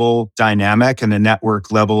network level dynamic and a network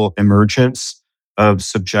level emergence of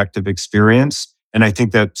subjective experience. And I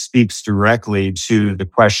think that speaks directly to the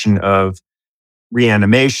question of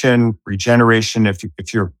reanimation, regeneration. If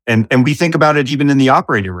you're, and we think about it even in the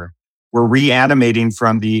operating room, we're reanimating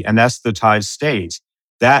from the anesthetized state.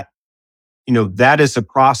 That is a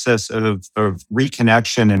process of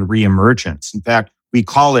reconnection and reemergence. In fact, we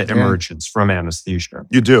call it emergence from anesthesia.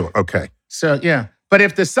 You do? Okay. So, yeah. But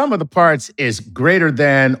if the sum of the parts is greater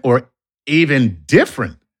than or even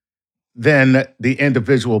different than the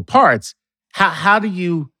individual parts, how do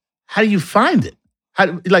you find it?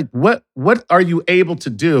 What are you able to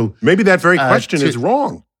do? Maybe that very question is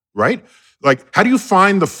wrong, right? Like, how do you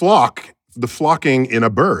find the flocking in a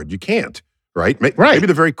bird? You can't, right? Maybe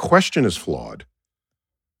the very question is flawed.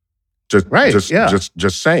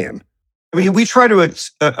 Just saying. I mean, we try to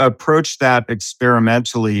approach that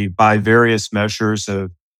experimentally by various measures of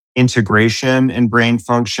integration in brain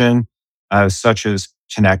function, such as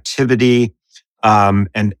connectivity,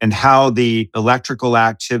 and how the electrical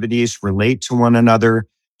activities relate to one another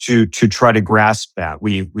to try to grasp that.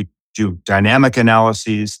 We do dynamic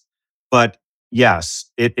analyses, but yes,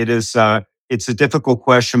 it is it's a difficult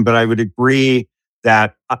question, but I would agree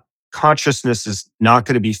that consciousness is not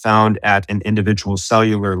going to be found at an individual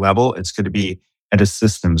cellular level. It's going to be at a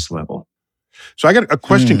systems level. So I got a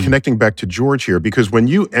question connecting back to George here, because when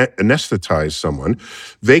you anesthetize someone,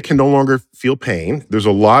 they can no longer feel pain. There's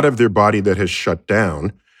a lot of their body that has shut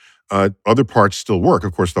down. Other parts still work.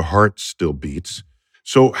 Of course, the heart still beats.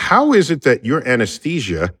 So how is it that your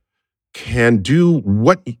anesthesia can do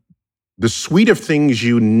what the suite of things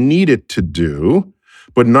you need it to do,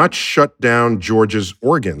 but not shut down George's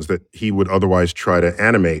organs that he would otherwise try to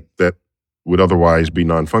animate that would otherwise be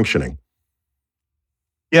non-functioning?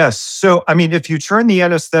 Yes. So, I mean, if you turn the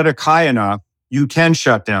anesthetic high enough, you can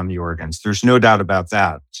shut down the organs. There's no doubt about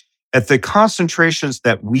that. At the concentrations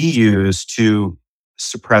that we use to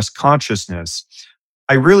suppress consciousness,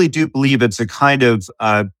 I really do believe it's a kind of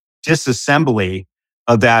disassembly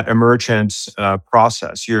of that emergent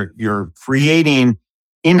process. You're creating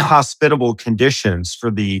inhospitable conditions for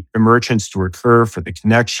the emergence to occur, for the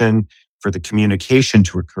connection, for the communication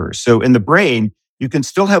to occur. So in the brain, you can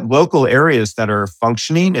still have local areas that are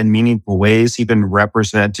functioning in meaningful ways, even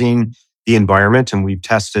representing the environment, and we've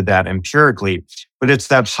tested that empirically. But it's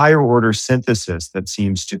that higher order synthesis that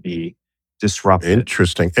seems to be disrupted.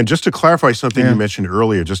 Interesting. And just to clarify something you mentioned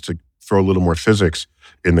earlier, just to throw a little more physics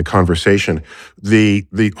in the conversation, the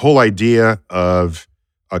whole idea of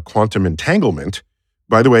a quantum entanglement,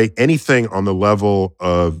 by the way, anything on the level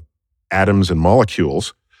of atoms and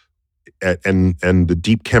molecules and the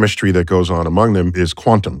deep chemistry that goes on among them is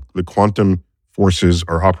quantum. The quantum forces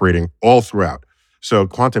are operating all throughout. So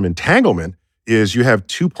quantum entanglement is you have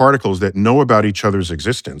two particles that know about each other's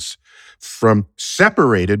existence from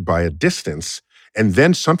separated by a distance, and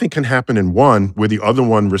then something can happen in one where the other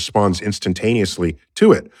one responds instantaneously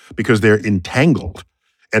to it because they're entangled.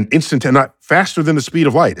 And not faster than the speed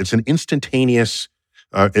of light. It's an instantaneous,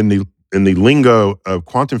 in the lingo of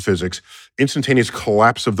quantum physics, instantaneous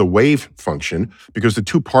collapse of the wave function because the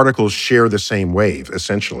two particles share the same wave,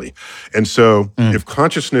 essentially. And so if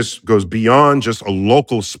consciousness goes beyond just a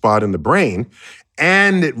local spot in the brain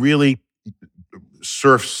and it really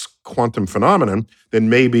surfs quantum phenomenon, then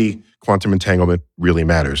maybe quantum entanglement really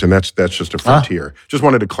matters. And that's just a frontier. Just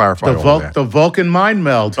wanted to clarify all that. The Vulcan mind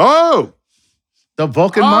meld. Oh! The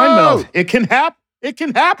Vulcan mind meld. It can happen. It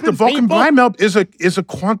can happen. The Vulcan mind meld is a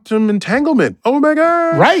quantum entanglement. Oh my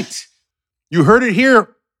God. Right. You heard it here,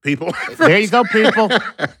 people. There you go, people.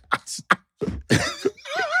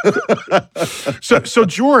 So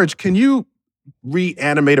George, can you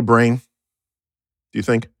reanimate a brain? Do you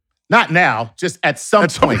think? Not now, just at some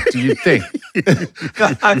point, do you think?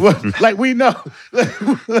 Like we know.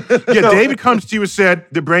 David comes to you and said,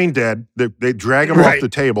 the brain dead. They drag him off the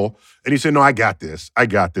table. And he said, no, I got this.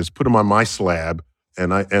 Put him on my slab,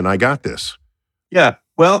 and I got this. Yeah,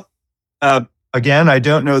 well, again, I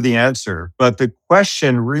don't know the answer, but the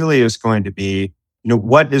question really is going to be,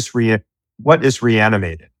 what is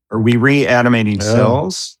reanimated? Are we reanimating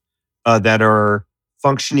cells that are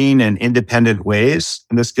functioning in independent ways?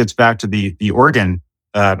 And this gets back to the organ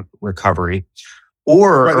recovery.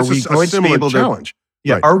 Or are we going to be able challenge.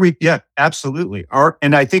 Yeah, right. Are we? Yeah, absolutely.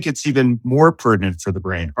 And I think it's even more pertinent for the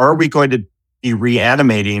brain. Are we going to be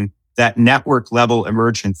reanimating that network level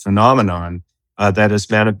emergent phenomenon that is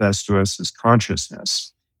manifest to us as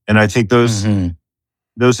consciousness? And I think those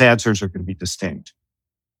answers are going to be distinct.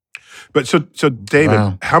 But so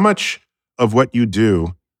David, how much of what you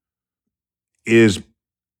do is,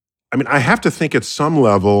 I have to think at some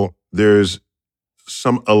level there's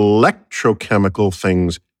some electrochemical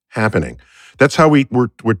things happening. That's how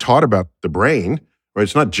we're taught about the brain, right?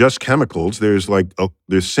 It's not just chemicals. There's there's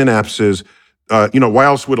synapses. Why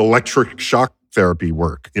else would electric shock therapy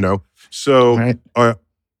work? So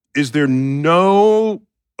is there no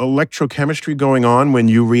electrochemistry going on when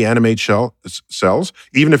you reanimate cells,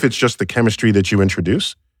 even if it's just the chemistry that you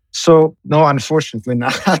introduce? So no, unfortunately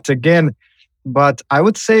not again. But I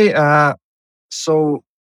would say, so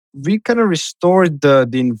we kind of restored the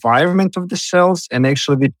environment of the cells, and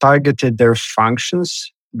actually we targeted their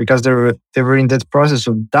functions because they were in that process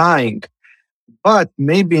of dying. But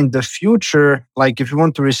maybe in the future, like if you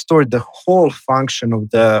want to restore the whole function of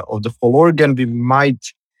the whole organ, we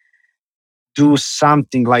might do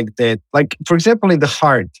something like that. Like for example, in the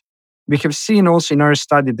heart, we have seen also in our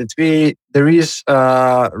study that there is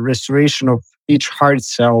restoration of each heart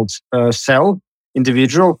cell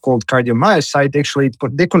individual called cardiomyocyte. Actually,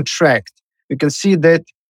 they contract. You can see that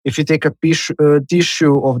if you take a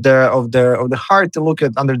tissue of the heart and look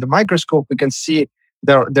at under the microscope, we can see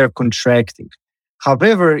they're contracting.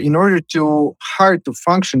 However, in order to heart to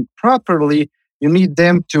function properly, you need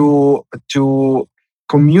them to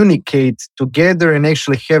communicate together and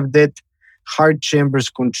actually have that heart chambers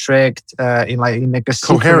contract in a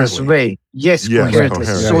synchronous way. Yes, coherently.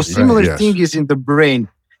 So similar thing is in the brain.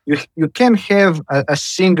 You can have a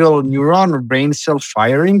single neuron or brain cell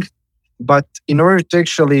firing, but in order to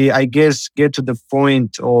actually, I guess, get to the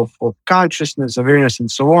point of consciousness, awareness, and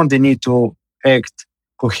so on, they need to act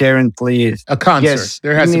coherently. A concert. Yes,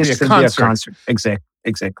 there has to be a concert.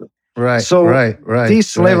 Exactly. Right. So right.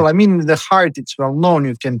 This level, I mean, the heart, it's well known.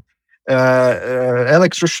 You can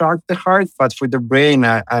electroshock the heart, but for the brain,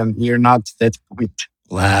 you're not that point.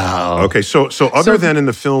 Wow. Okay, so other than in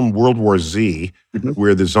the film World War Z,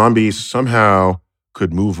 where the zombies somehow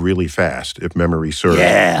could move really fast, if memory serves,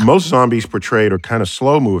 most zombies portrayed are kind of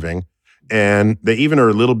slow-moving, and they even are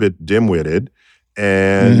a little bit dim-witted.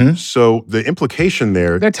 And so the implication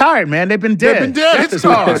there... They're tired, man. They've been dead. It's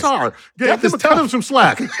hard. Cut them some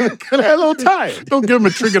slack. They're a little tired. Don't give them a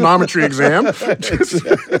trigonometry exam.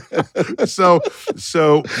 So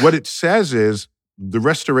what it says is the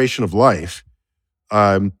restoration of life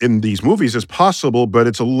in these movies is possible, but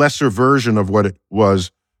it's a lesser version of what it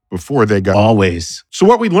was before they got... Always. So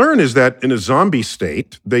what we learn is that in a zombie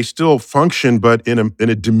state, they still function, but in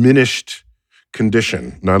a diminished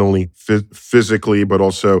condition, not only physically, but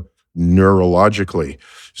also neurologically.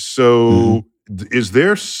 So is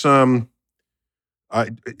there some...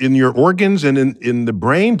 in your organs and in the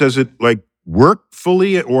brain, does it work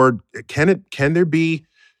fully, or can there be...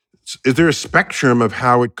 Is there a spectrum of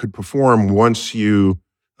how it could perform once you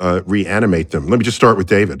reanimate them? Let me just start with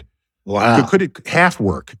David. Wow. Could it half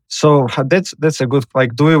work? So that's a good,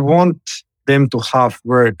 do we want them to half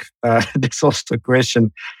work? That's also a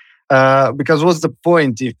question. Because what's the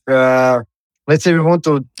point if, let's say we want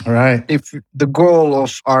to, if the goal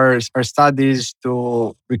of our study is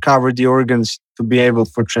to recover the organs to be able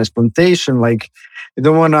for transplantation, you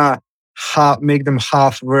don't want to make them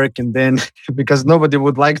half work and then, because nobody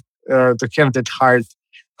would like to have that heart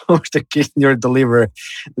or the kidney or the liver,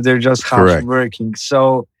 they're just half working.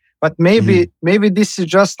 So, but maybe this is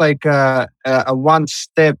just a one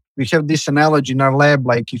step. We have this analogy in our lab,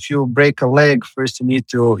 if you break a leg, first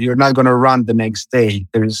you're not going to run the next day.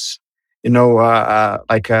 There's, a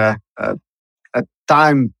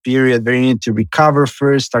time period where you need to recover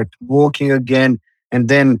first, start walking again, and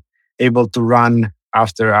then able to run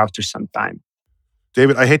after some time.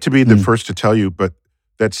 David, I hate to be the first to tell you, but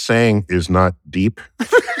that saying is not deep.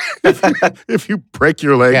 If you break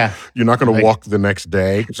your leg, you're not going to walk the next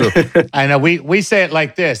day. So I know we say it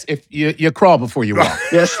like this: if you crawl before you walk.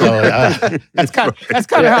 Yes, so, that's kind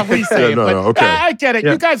of how we say it. But I get it.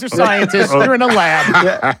 You guys are scientists. You're in a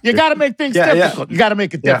lab. You got to make things difficult. You got to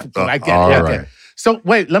make it difficult. I get it. Right. So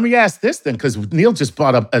wait, let me ask this then, because Neil just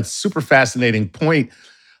brought up a super fascinating point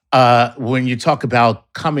when you talk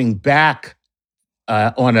about coming back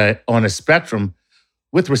on a spectrum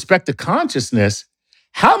with respect to consciousness.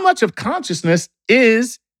 How much of consciousness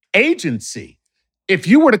is agency? If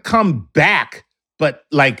you were to come back, but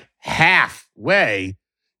halfway,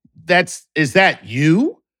 is that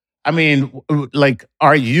you? I mean,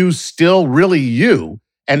 are you still really you?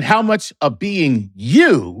 And how much of being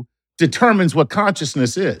you determines what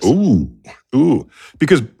consciousness is? Ooh.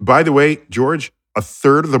 Because, by the way, George, a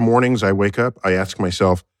third of the mornings I wake up, I ask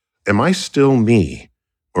myself, am I still me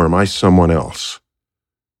or am I someone else?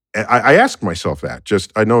 I ask myself that.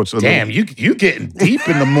 I know it's a damn. little... You getting deep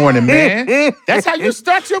in the morning, man. That's how you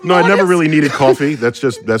start your morning. No, I never really needed coffee. That's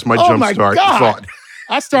my jump start thought.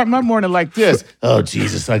 I start my morning like this. Oh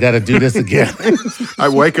Jesus, I got to do this again. I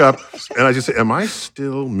wake up and I just say, "Am I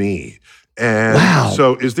still me?" And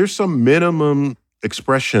so, is there some minimum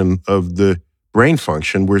expression of the brain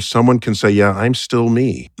function where someone can say, "Yeah, I'm still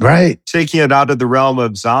me"? Right. Taking it out of the realm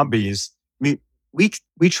of zombies, we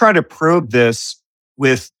try to probe this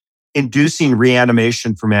with inducing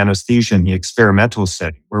reanimation from anesthesia in the experimental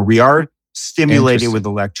setting, where we are stimulating with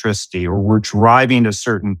electricity or we're driving a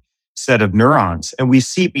certain set of neurons, and we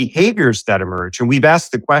see behaviors that emerge. And we've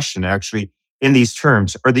asked the question, actually, in these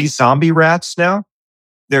terms: are these zombie rats now?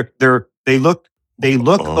 They look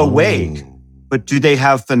awake, but do they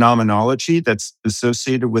have phenomenology that's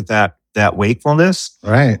associated with that wakefulness?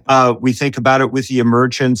 Right. We think about it with the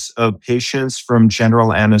emergence of patients from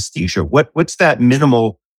general anesthesia. What's that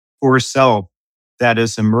minimal core self that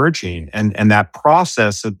is emerging, and that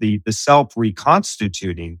process of the self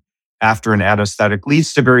reconstituting after an anesthetic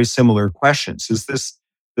leads to very similar questions. Is this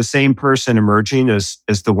the same person emerging as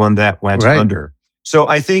the one that went under? So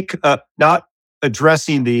I think not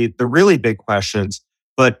addressing the really big questions,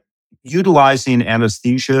 but utilizing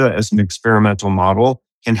anesthesia as an experimental model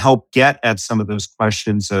can help get at some of those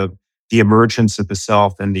questions of the emergence of the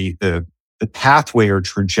self and the the pathway or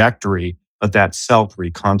trajectory of that self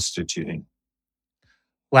reconstituting.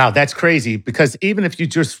 Wow, that's crazy, because even if you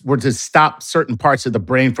just were to stop certain parts of the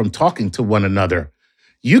brain from talking to one another,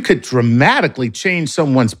 you could dramatically change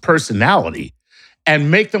someone's personality and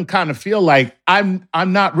make them kind of feel like I'm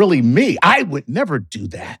not really me. I would never do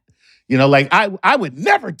that. Like I would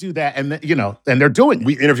never do that. And and they're doing it.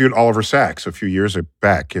 We interviewed Oliver Sacks a few years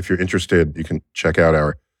back. If you're interested, you can check out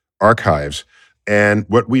our archives. And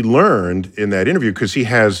what we learned in that interview, because he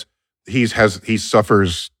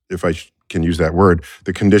suffers, if I can use that word,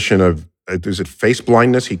 the condition of, is it face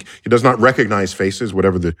blindness? He does not recognize faces,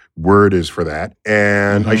 whatever the word is for that.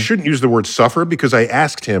 And I shouldn't use the word suffer, because I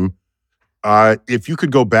asked him, if you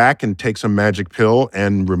could go back and take some magic pill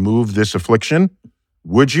and remove this affliction,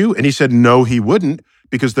 would you? And he said, no, he wouldn't,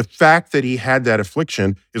 because the fact that he had that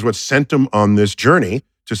affliction is what sent him on this journey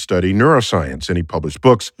to study neuroscience. And he published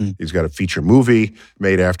books. He's got a feature movie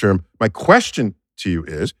made after him. My question to you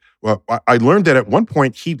is, well, I learned that at one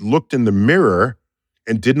point he looked in the mirror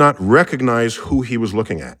and did not recognize who he was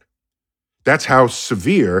looking at. That's how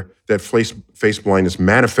severe that face blindness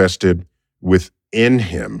manifested within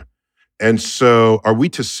him. And so are we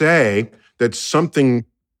to say that something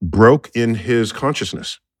broke in his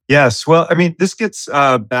consciousness? Yes. Well, I mean, this gets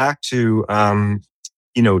back to,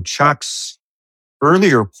 Chuck's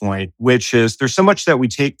earlier point, which is there's so much that we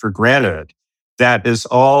take for granted that is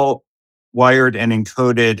all wired and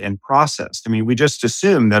encoded and processed. I mean, we just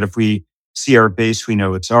assume that if we see our face, we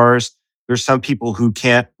know it's ours. There's some people who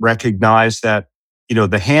can't recognize that,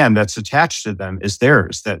 the hand that's attached to them is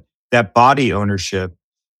theirs, that body ownership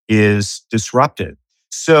is disrupted.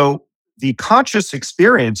 So the conscious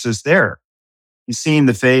experience is there. You're seeing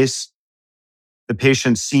the face, the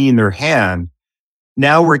patient seeing their hand.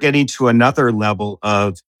 Now we're getting to another level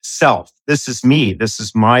of self. This is me. This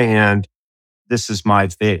is my hand. This is my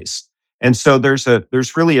face. And so there's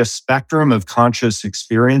really a spectrum of conscious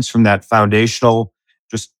experience from that foundational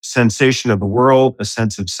just sensation of the world, a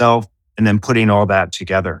sense of self, and then putting all that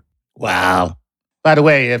together. Wow. By the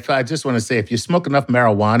way, if I just want to say, if you smoke enough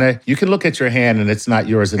marijuana, you can look at your hand and it's not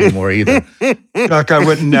yours anymore either. Chuck, I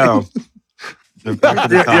wouldn't know.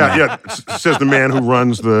 Yeah. Says the man who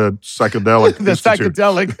runs the psychedelic Institute.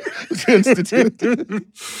 Psychedelic Institute.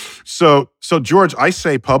 So George, I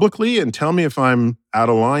say publicly, and tell me if I'm out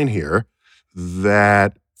of line here,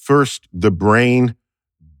 that first, the brain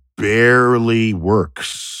barely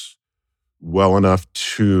works well enough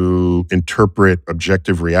to interpret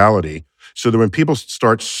objective reality. So that when people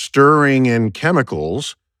start stirring in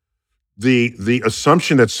chemicals, the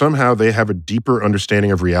assumption that somehow they have a deeper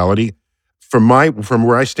understanding of reality, from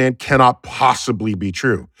where I stand, cannot possibly be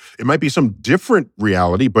true. It might be some different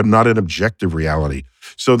reality, but not an objective reality.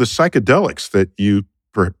 So the psychedelics that you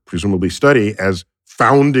presumably study as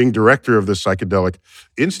founding director of the Psychedelic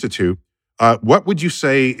Institute, what would you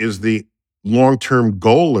say is the long-term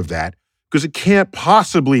goal of that? Because it can't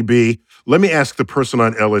possibly be, let me ask the person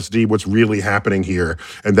on LSD what's really happening here,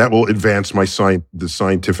 and that will advance the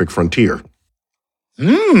scientific frontier.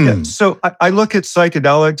 Yeah, so I look at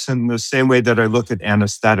psychedelics in the same way that I look at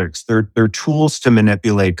anesthetics. They're tools to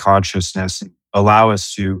manipulate consciousness, allow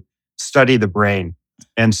us to study the brain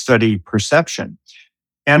and study perception.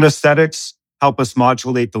 Anesthetics help us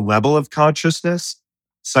modulate the level of consciousness.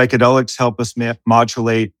 Psychedelics help us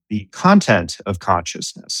modulate the content of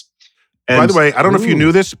consciousness. And by the way, I don't know if you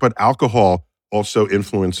knew this, but alcohol also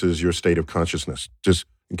influences your state of consciousness. Just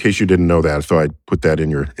in case you didn't know that, so I'd put that in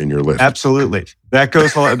your list. Absolutely, that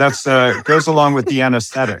goes along with the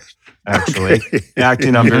anesthetic. Actually,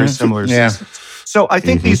 acting on very similar systems. So I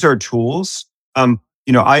think these are tools. I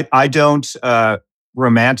don't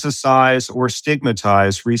romanticize or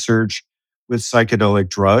stigmatize research with psychedelic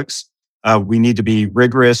drugs. We need to be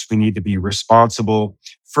rigorous. We need to be responsible.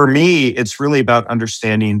 For me, it's really about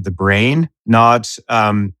understanding the brain, not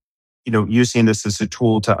using this as a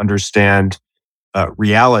tool to understand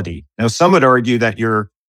reality. Now, some would argue that your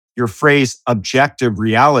phrase "objective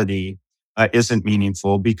reality" isn't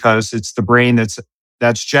meaningful because it's the brain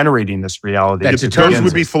that's generating this reality. Those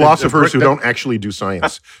would be philosophers who don't actually do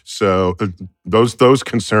science. So those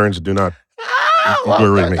concerns do not.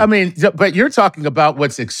 I mean, but you're talking about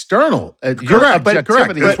what's external. Correct.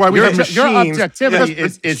 That's why we have machines. Your objectivity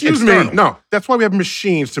is excuse external. me. No, that's why we have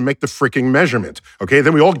machines to make the freaking measurement. Okay,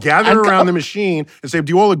 then we all gather around the machine and say,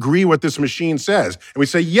 "Do you all agree what this machine says?" And we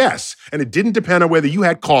say yes. And it didn't depend on whether you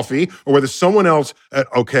had coffee or whether someone else.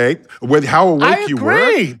 How awake you were. I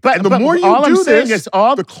agree, but the more you do this,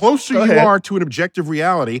 the closer you ahead. are to an objective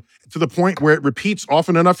reality, to the point where it repeats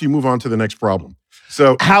often enough, you move on to the next problem.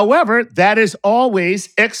 So, however, that is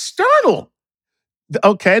always external.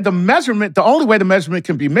 Okay, the only way the measurement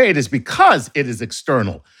can be made is because it is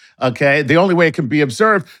external. Okay, the only way it can be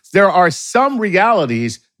observed, there are some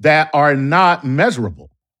realities that are not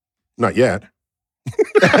measurable. Not yet.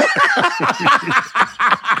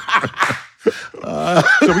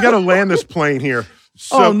 So we got to land this plane here.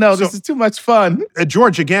 This is too much fun.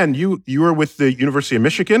 George, again, you were with the University of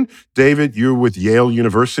Michigan. David, you're with Yale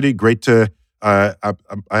University. Great to, I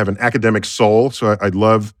have an academic soul, so I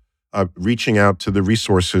love reaching out to the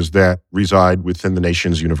resources that reside within the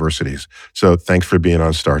nation's universities. So thanks for being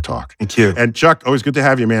on StarTalk. Thank you. And Chuck, always good to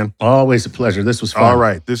have you, man. Always a pleasure. This was fun. All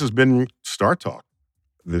right. This has been StarTalk.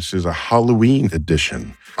 This is a Halloween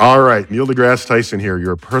edition. All right. Neil deGrasse Tyson here,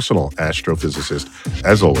 your personal astrophysicist.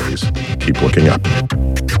 As always, keep looking up.